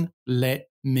 someone let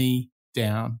me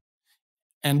down.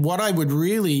 And what I would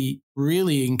really,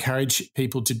 really encourage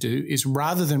people to do is,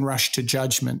 rather than rush to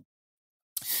judgment,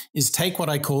 is take what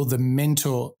I call the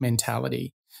mentor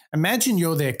mentality. Imagine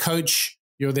you're their coach,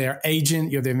 you're their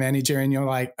agent, you're their manager, and you're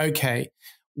like, okay,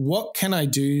 what can I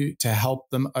do to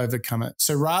help them overcome it?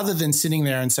 So rather than sitting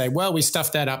there and say, well, we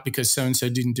stuffed that up because so-and-so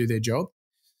didn't do their job,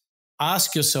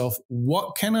 ask yourself,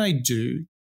 what can I do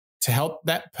to help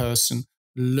that person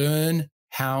learn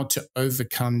how to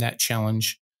overcome that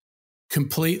challenge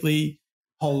completely,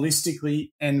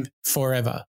 holistically, and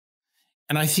forever?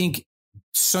 And I think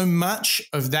so much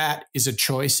of that is a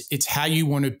choice. It's how you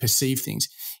want to perceive things.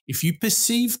 If you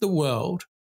perceive the world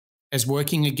as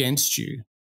working against you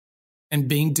and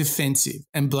being defensive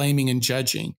and blaming and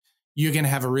judging, you're going to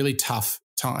have a really tough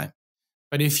time.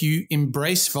 But if you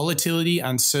embrace volatility,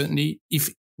 uncertainty,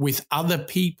 if with other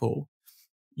people,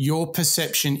 your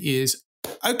perception is,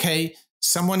 okay,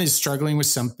 someone is struggling with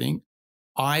something,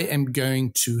 I am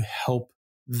going to help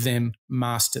them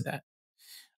master that.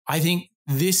 I think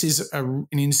this is an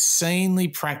insanely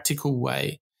practical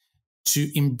way to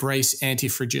embrace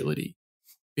anti-fragility,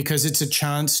 because it's a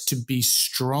chance to be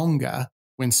stronger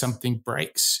when something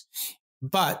breaks.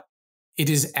 But it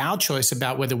is our choice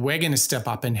about whether we're going to step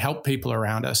up and help people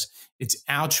around us. It's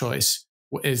our choice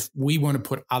if we want to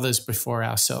put others before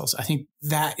ourselves. I think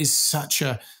that is such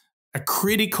a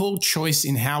critical choice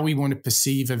in how we want to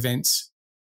perceive events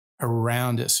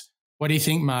around us. What do you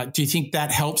think, Mark? Do you think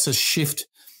that helps us shift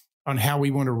on how we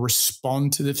want to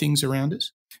respond to the things around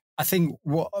us? I think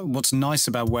what's nice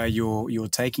about where you're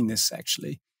taking this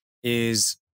actually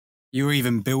is you're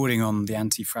even building on the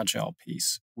anti-fragile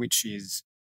piece, which is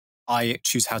I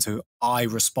choose how to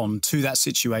respond to that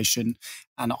situation,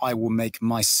 and I will make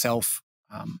myself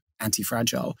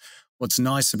anti-fragile. What's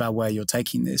nice about where you're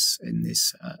taking this in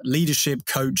this leadership,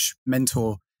 coach,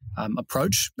 mentor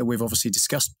approach that we've obviously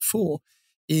discussed before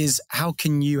is how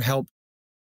can you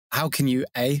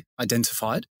A,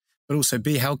 identify it, but also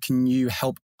B, how can you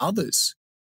help others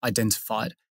identify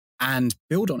it and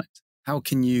build on it? How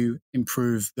can you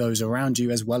improve those around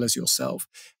you as well as yourself?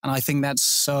 And I think that's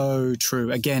so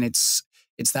true. Again, it's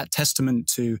that testament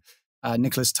to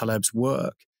Nicholas Taleb's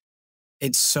work.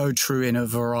 It's so true in a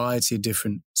variety of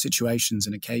different situations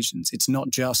and occasions. It's not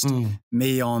just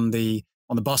me on the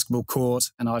basketball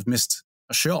court and I've missed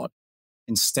a shot.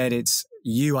 Instead, it's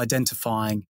you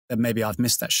identifying that maybe I've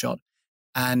missed that shot,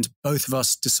 and both of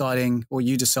us deciding, or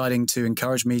you deciding to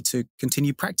encourage me to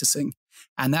continue practicing.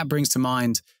 And that brings to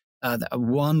mind a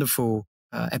wonderful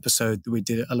episode that we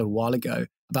did a little while ago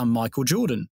about Michael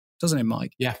Jordan, doesn't it,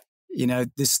 Mike? Yeah. You know,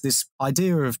 this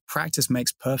idea of practice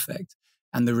makes perfect,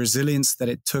 and the resilience that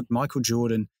it took Michael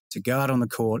Jordan to go out on the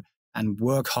court and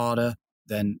work harder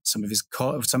than some of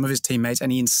his teammates,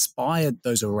 and he inspired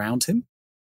those around him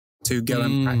to go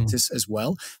and practice as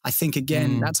well. I think,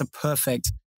 again, that's a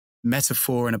perfect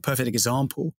metaphor and a perfect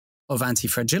example of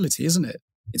anti-fragility, isn't it?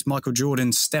 It's Michael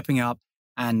Jordan stepping up,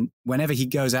 and whenever he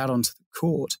goes out onto the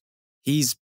court,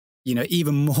 he's, you know,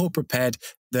 even more prepared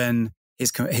than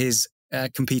his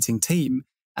competing team.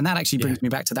 And that actually brings me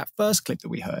back to that first clip that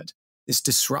we heard, this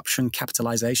disruption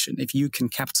capitalization. If you can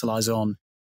capitalize on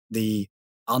the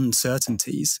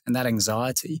uncertainties and that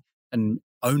anxiety and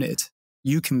own it,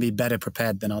 you can be better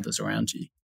prepared than others around you.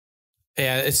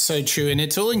 Yeah, it's so true. And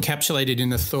it's all encapsulated in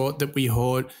the thought that we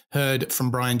heard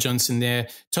from Brian Johnson there,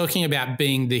 talking about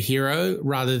being the hero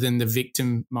rather than the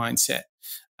victim mindset,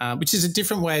 which is a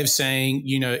different way of saying,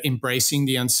 you know, embracing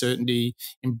the uncertainty,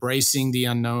 embracing the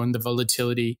unknown, the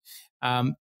volatility.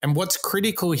 And what's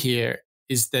critical here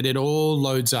is that it all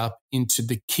loads up into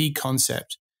the key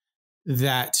concept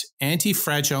that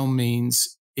anti-fragile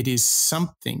means it is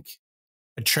something,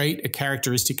 a trait, a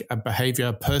characteristic, a behavior,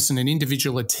 a person, an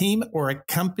individual, a team, or a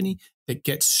company that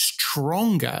gets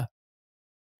stronger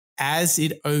as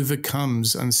it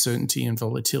overcomes uncertainty and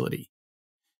volatility.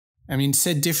 I mean,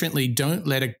 said differently, don't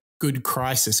let a good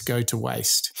crisis go to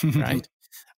waste, right?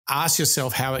 Ask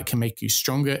yourself how it can make you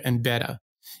stronger and better.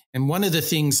 And one of the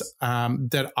things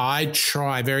that I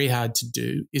try very hard to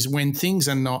do is when things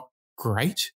are not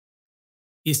great,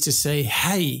 is to say,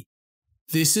 hey,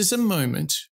 this is a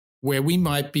moment where we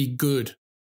might be good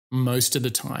most of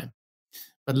the time,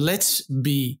 but let's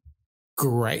be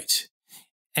great.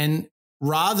 And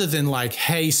rather than like,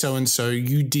 hey, so-and-so,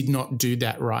 you did not do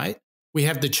that right, we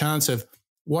have the chance of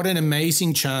what an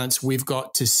amazing chance we've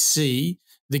got to see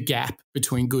the gap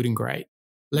between good and great.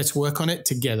 Let's work on it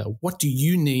together. What do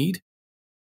you need?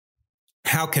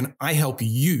 How can I help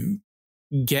you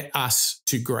get us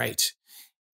to great?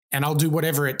 And I'll do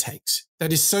whatever it takes.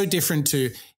 That is so different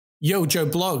to, yo, Joe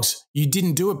Blogs, you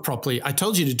didn't do it properly. I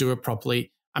told you to do it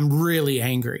properly. I'm really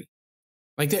angry.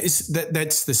 Like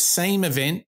that's the same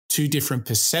event, two different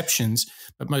perceptions,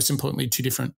 but most importantly, two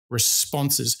different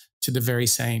responses to the very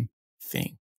same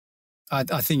thing. I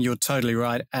think you're totally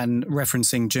right. And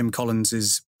referencing Jim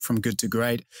Collins' From Good to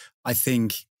Great, I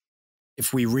think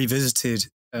if we revisited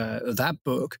that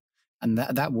book and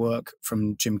that work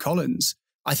from Jim Collins,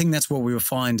 I think that's what we will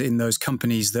find in those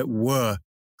companies that were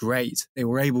great. They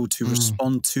were able to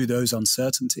respond to those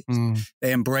uncertainties.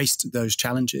 They embraced those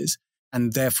challenges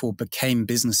and therefore became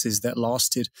businesses that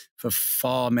lasted for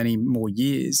far many more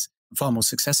years, far more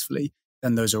successfully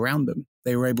than those around them.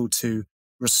 They were able to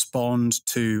respond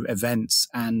to events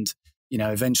and, you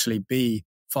know, eventually be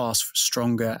far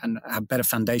stronger and have better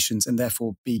foundations and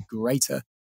therefore be greater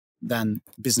than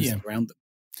businesses around them.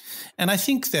 And I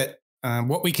think that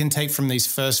what we can take from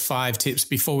these first 5 tips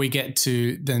before we get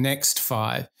to the next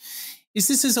 5 is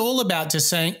this is all about just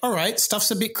saying, all right,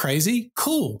 stuff's a bit crazy.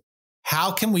 Cool.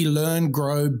 How can we learn,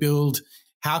 grow, build?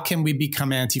 How can we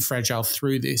become anti-fragile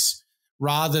through this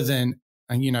rather than,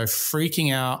 you know,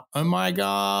 freaking out? Oh my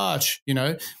gosh. You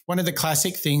know, one of the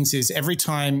classic things is every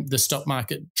time the stock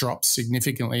market drops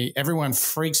significantly, everyone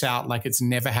freaks out like it's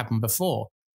never happened before.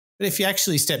 But if you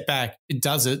actually step back, it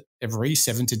does it every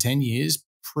 7 to 10 years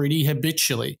pretty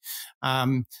habitually.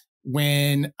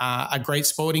 When a great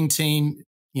sporting team,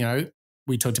 you know,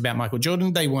 we talked about Michael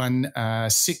Jordan, they won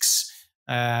 6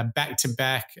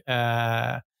 back-to-back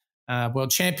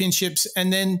world championships,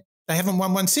 and then they haven't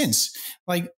won one since.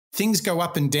 Like things go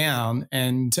up and down.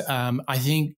 And I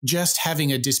think just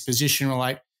having a disposition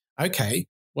like, okay,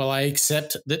 well, I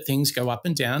accept that things go up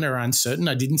and down, are uncertain.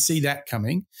 I didn't see that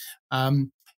coming.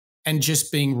 And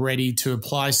just being ready to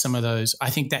apply some of those, I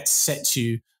think that sets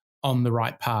you on the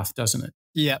right path, doesn't it?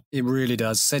 Yeah, it really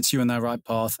does. Sets you on that right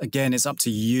path. Again, it's up to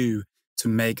you to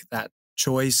make that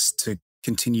choice to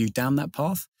continue down that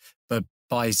path. But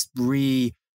by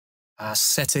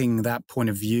setting that point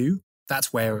of view,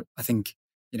 that's where I think,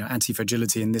 you know,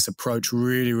 anti-fragility in this approach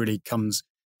really, really comes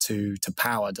to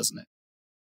power, doesn't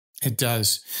it? It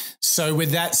does. So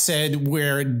with that said,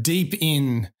 we're deep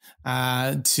in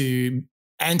to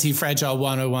Antifragile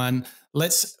 101.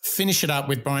 Let's finish it up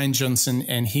with Brian Johnson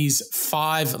and his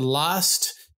 5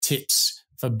 last tips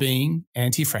for being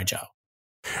anti-fragile.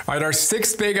 All right, our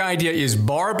 6th big idea is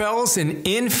barbells and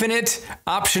infinite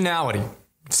optionality.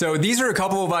 So these are a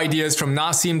couple of ideas from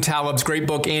Nassim Taleb's great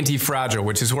book, Antifragile,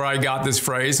 which is where I got this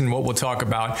phrase and what we'll talk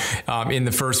about in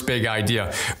the first big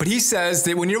idea. But he says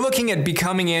that when you're looking at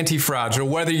becoming anti-fragile,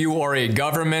 whether you are a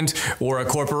government or a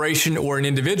corporation or an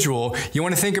individual, you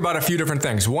want to think about a few different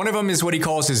things. One of them is what he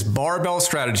calls his barbell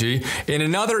strategy, and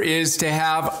another is to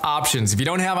have options. If you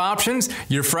don't have options,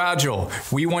 you're fragile.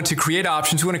 We want to create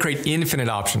options. We want to create infinite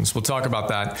options. We'll talk about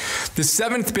that. The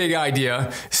 7th big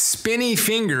idea, spinny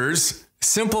fingers,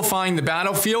 simplifying the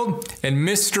battlefield, and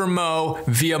Mr. Mo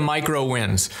via micro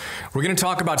wins. We're going to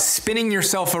talk about spinning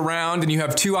yourself around, and you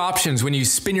have 2 options when you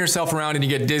spin yourself around and you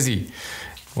get dizzy.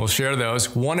 We'll share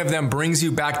those. One of them brings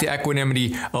you back to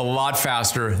equanimity a lot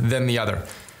faster than the other.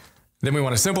 Then we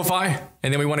want to simplify,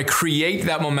 and then we want to create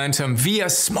that momentum via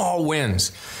small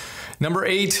wins. Number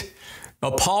 8,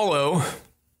 Apollo,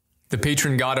 the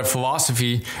patron god of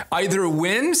philosophy, either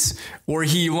wins or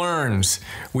he learns.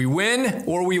 We win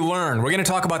or we learn. We're going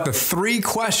to talk about the 3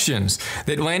 questions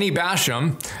that Lanny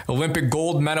Basham, Olympic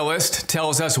gold medalist,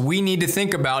 tells us we need to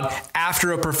think about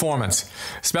after a performance,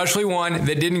 especially one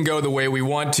that didn't go the way we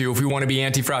want to if we want to be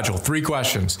anti-fragile. 3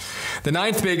 questions. The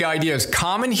 9th big idea is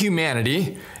common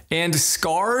humanity and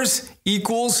scars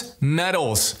equals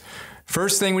medals.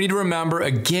 First thing we need to remember,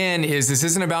 again, is this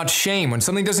isn't about shame. When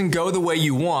something doesn't go the way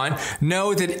you want,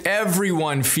 know that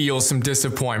everyone feels some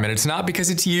disappointment. It's not because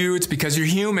it's you, it's because you're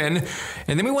human.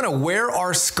 And then we want to wear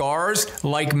our scars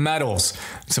like medals.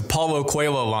 It's a Paulo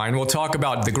Coelho line. We'll talk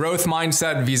about the growth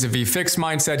mindset vis-a-vis fixed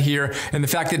mindset here, and the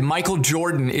fact that Michael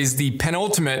Jordan is the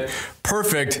penultimate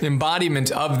perfect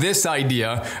embodiment of this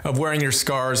idea of wearing your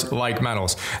scars like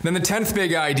medals. Then the 10th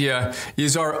big idea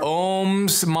is our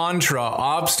OMS mantra,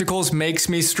 obstacles makes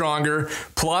me stronger,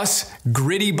 plus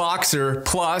gritty boxer,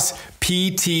 plus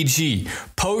PTG,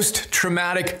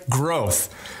 post-traumatic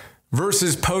growth.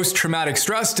 Versus post-traumatic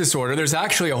stress disorder, there's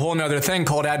actually a whole nother thing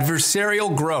called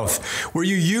adversarial growth, where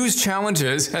you use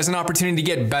challenges as an opportunity to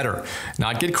get better,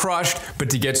 not get crushed, but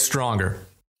to get stronger.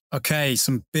 Okay,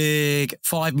 some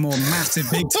 5 more massive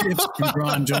big tips from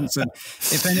Brian Johnson.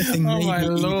 If anything, maybe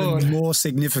even more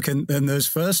significant than those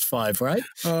first 5, right?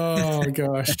 Oh,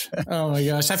 gosh. Oh, my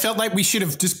gosh. I felt like we should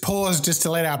have just paused just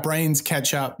to let our brains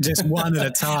catch up. Just one at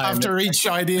a time. After each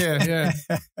idea,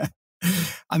 yeah.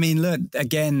 I mean, look,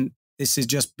 again, this is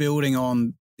just building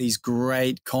on these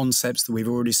great concepts that we've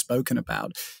already spoken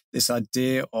about. This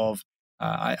idea of,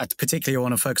 I particularly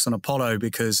want to focus on Apollo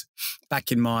because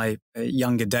back in my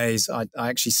younger days, I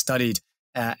actually studied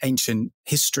ancient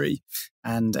history.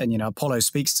 And you know, Apollo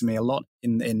speaks to me a lot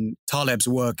in Taleb's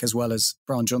work as well as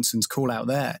Brian Johnson's call out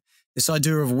there. This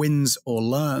idea of wins or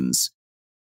learns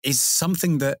is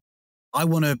something that I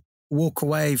want to walk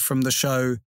away from the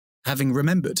show having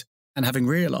remembered and having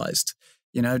realized.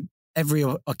 You know, every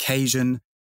occasion,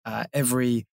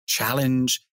 every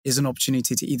challenge is an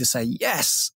opportunity to either say,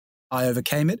 yes, I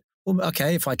overcame it. Or,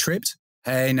 okay, if I tripped,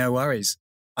 hey, no worries.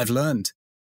 I've learned.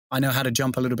 I know how to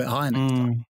jump a little bit higher next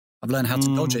time. I've learned how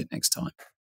to dodge it next time.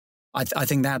 I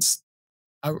think that's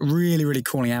really, really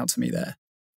calling out to me there.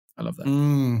 I love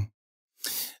that.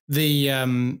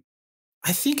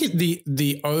 I think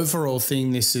the overall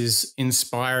thing this is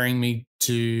inspiring me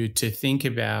to think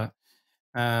about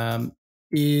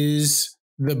is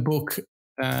the book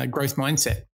Growth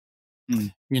Mindset.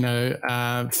 You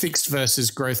know, fixed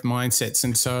versus growth mindsets.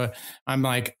 And so I'm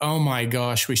like, oh my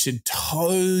gosh, we should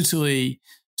totally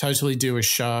do a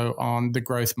show on the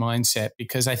growth mindset,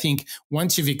 because I think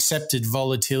once you've accepted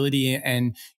volatility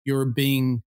and you're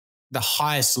being the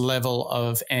highest level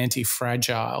of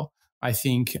anti-fragile, I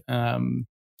think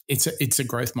it's a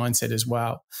growth mindset as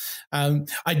well.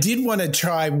 I did want to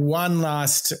try one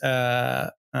last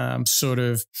sort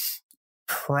of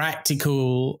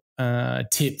practical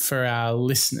tip for our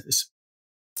listeners.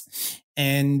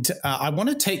 And I want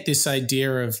to take this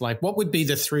idea of like, what would be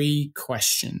the 3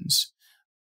 questions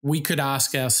we could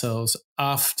ask ourselves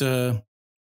after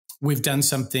we've done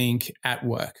something at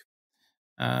work.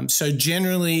 So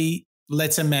generally,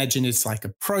 let's imagine it's like a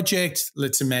project.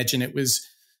 Let's imagine it was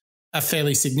a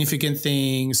fairly significant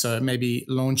thing. So maybe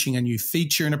launching a new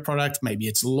feature in a product. Maybe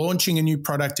it's launching a new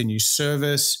product, a new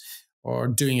service, or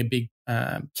doing a big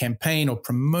campaign or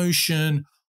promotion,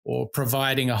 or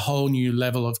providing a whole new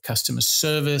level of customer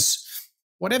service,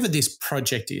 whatever this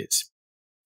project is.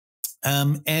 I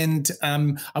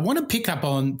want to pick up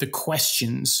on the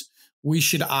questions we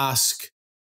should ask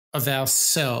of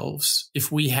ourselves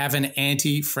if we have an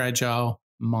anti-fragile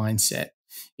mindset.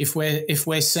 If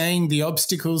we're saying the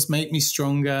obstacles make me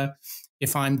stronger,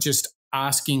 if I'm just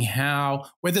asking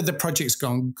whether the project's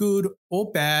gone good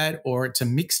or bad, or it's a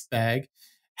mixed bag,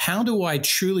 how do I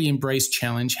truly embrace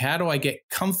challenge? How do I get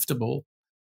comfortable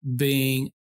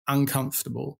being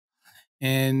uncomfortable?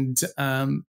 And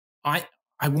I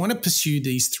want to pursue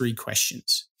these 3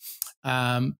 questions.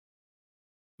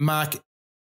 Mark,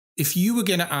 if you were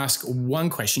going to ask one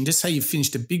question, just say you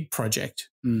finished a big project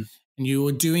and you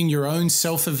were doing your own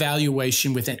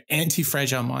self-evaluation with an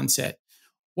anti-fragile mindset,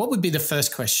 what would be the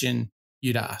first question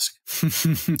you'd ask?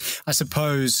 I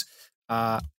suppose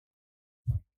the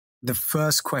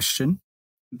first question,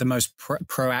 the most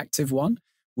proactive one,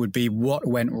 would be what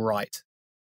went right?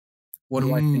 What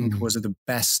do I think was the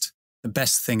best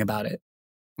thing about it?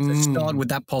 So start with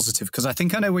that positive, because I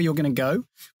think I know where you're going to go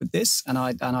with this, and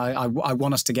I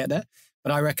want us to get there.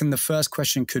 But I reckon the first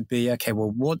question could be, okay, well,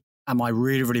 what am I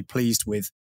really, really pleased with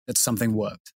that something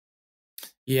worked?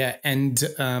 Yeah, and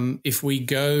if we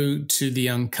go to the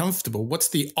uncomfortable, what's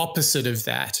the opposite of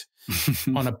that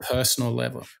on a personal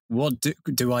level? What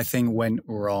do I think went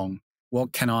wrong?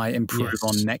 What can I improve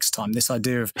on next time? This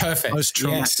idea of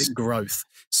post-traumatic growth.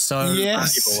 So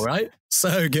valuable, right?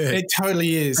 So good. It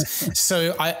totally is.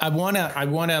 So I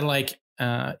wanna like,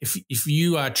 if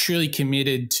you are truly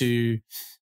committed to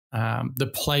the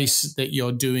place that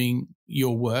you're doing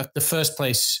your work, the first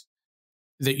place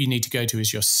that you need to go to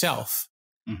is yourself.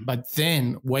 But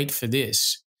then wait for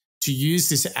this. To use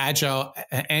this agile,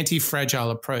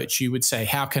 anti-fragile approach, you would say,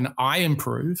 how can I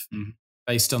improve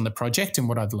based on the project and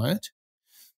what I've learned?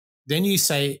 Then you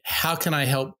say, how can I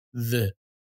help the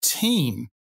team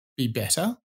be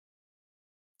better?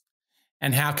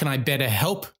 And how can I better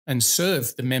help and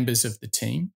serve the members of the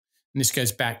team? And this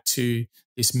goes back to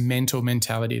this mental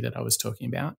mentality that I was talking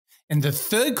about. And the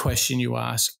third question you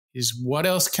ask is, what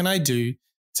else can I do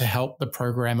to help the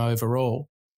program overall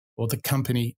or the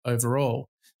company overall?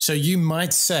 So you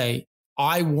might say,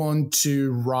 I want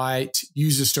to write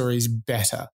user stories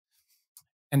better.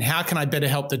 And how can I better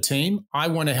help the team? I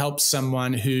want to help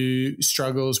someone who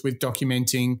struggles with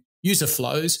documenting user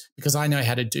flows because I know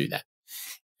how to do that.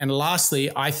 And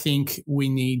lastly, I think we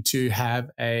need to have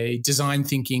a design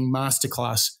thinking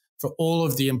masterclass for all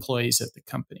of the employees at the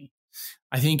company.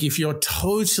 I think if you're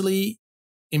totally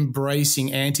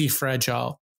embracing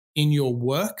anti-fragile in your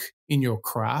work, in your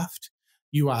craft,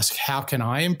 you ask, how can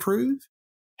I improve?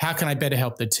 How can I better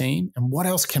help the team? And what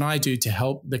else can I do to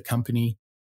help the company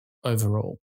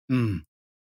overall?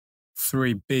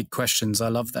 3 big questions. I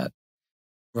love that.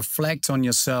 Reflect on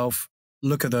yourself,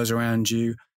 look at those around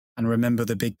you, and remember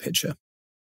the big picture.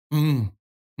 So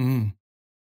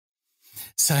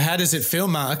how does it feel,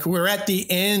 Mark? We're at the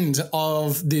end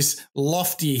of this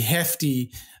lofty,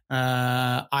 hefty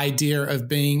idea of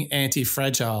being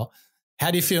anti-fragile.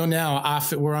 How do you feel now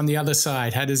after we're on the other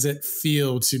side? How does it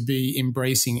feel to be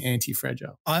embracing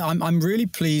anti-fragile? I'm really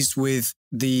pleased with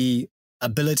the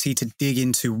ability to dig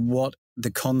into what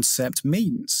the concept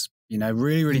means. You know,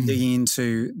 really, really digging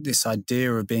into this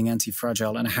idea of being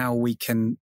anti-fragile and how we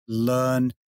can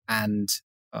learn and,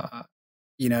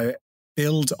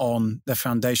 build on the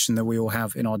foundation that we all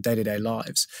have in our day-to-day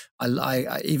lives.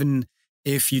 I even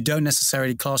if you don't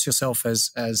necessarily class yourself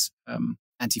as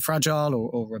anti-fragile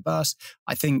or robust,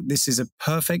 I think this is a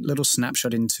perfect little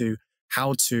snapshot into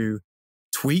how to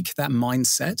tweak that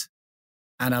mindset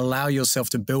and allow yourself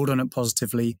to build on it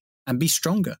positively and be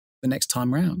stronger the next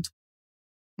time around.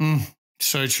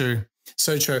 So true.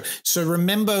 So true. So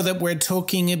remember that we're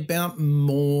talking about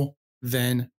more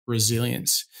than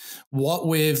resilience. What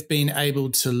we've been able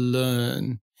to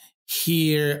learn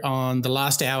here on the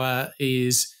last hour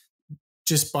is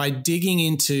just by digging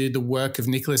into the work of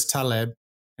Nicholas Taleb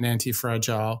and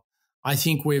Antifragile, I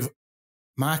think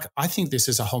I think this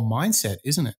is a whole mindset,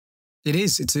 isn't it? It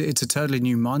is. It's a totally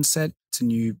new mindset. It's a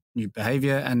new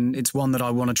behavior, and it's one that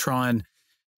I want to try and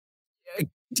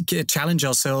challenge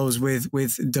ourselves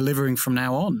with delivering from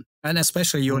now on, and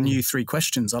especially your new 3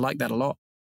 questions. I like that a lot.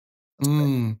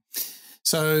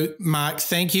 So, Mark,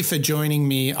 thank you for joining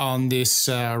me on this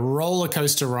roller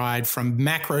coaster ride from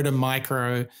macro to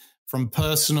micro, from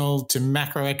personal to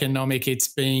macroeconomic. It's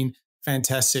been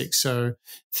fantastic. So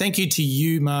thank you to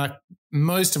you, Mark.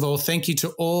 Most of all, thank you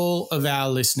to all of our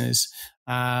listeners.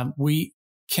 We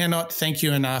cannot thank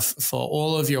you enough for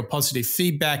all of your positive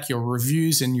feedback, your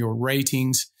reviews, and your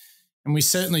ratings. And we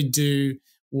certainly do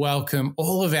welcome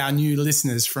all of our new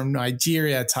listeners from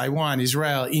Nigeria, Taiwan,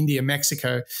 Israel, India,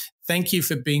 Mexico. Thank you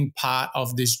for being part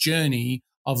of this journey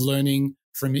of learning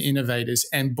from innovators.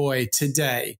 And boy,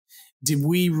 today did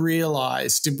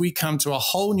we come to a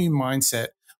whole new mindset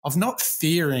of not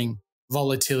fearing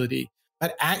volatility,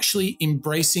 but actually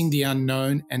embracing the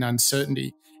unknown and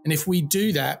uncertainty. And if we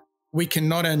do that, we can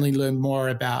not only learn more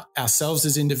about ourselves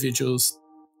as individuals,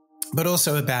 but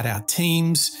also about our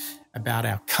teams, about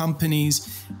our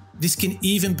companies. This can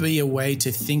even be a way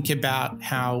to think about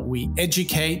how we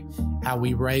educate, how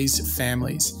we raise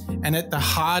families. And at the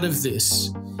heart of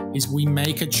this is we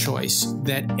make a choice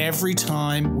that every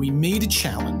time we meet a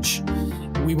challenge,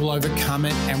 we will overcome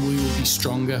it and we will be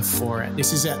stronger for it.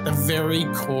 This is at the very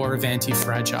core of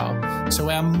Antifragile. So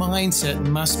our mindset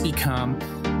must become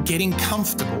getting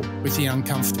comfortable with the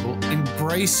uncomfortable,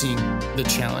 embracing the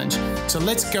challenge. So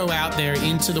let's go out there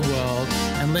into the world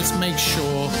and let's make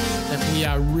sure that we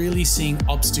are really seeing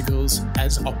obstacles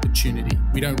as opportunity.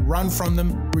 We don't run from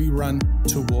them, we run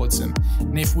towards them.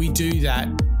 And if we do that,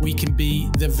 we can be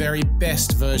the very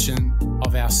best version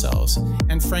of ourselves.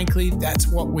 And frankly, that's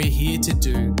what we're here to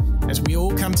do as we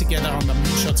all come together on the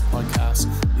Moonshots Podcast,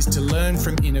 is to learn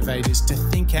from innovators, to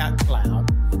think out loud,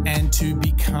 and to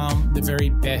become the very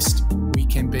best we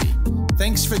can be.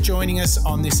 Thanks for joining us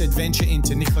on this adventure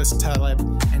into Nicholas Taleb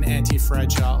and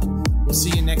Antifragile. We'll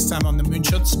see you next time on the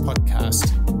Moonshots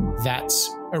Podcast. That's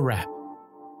a wrap.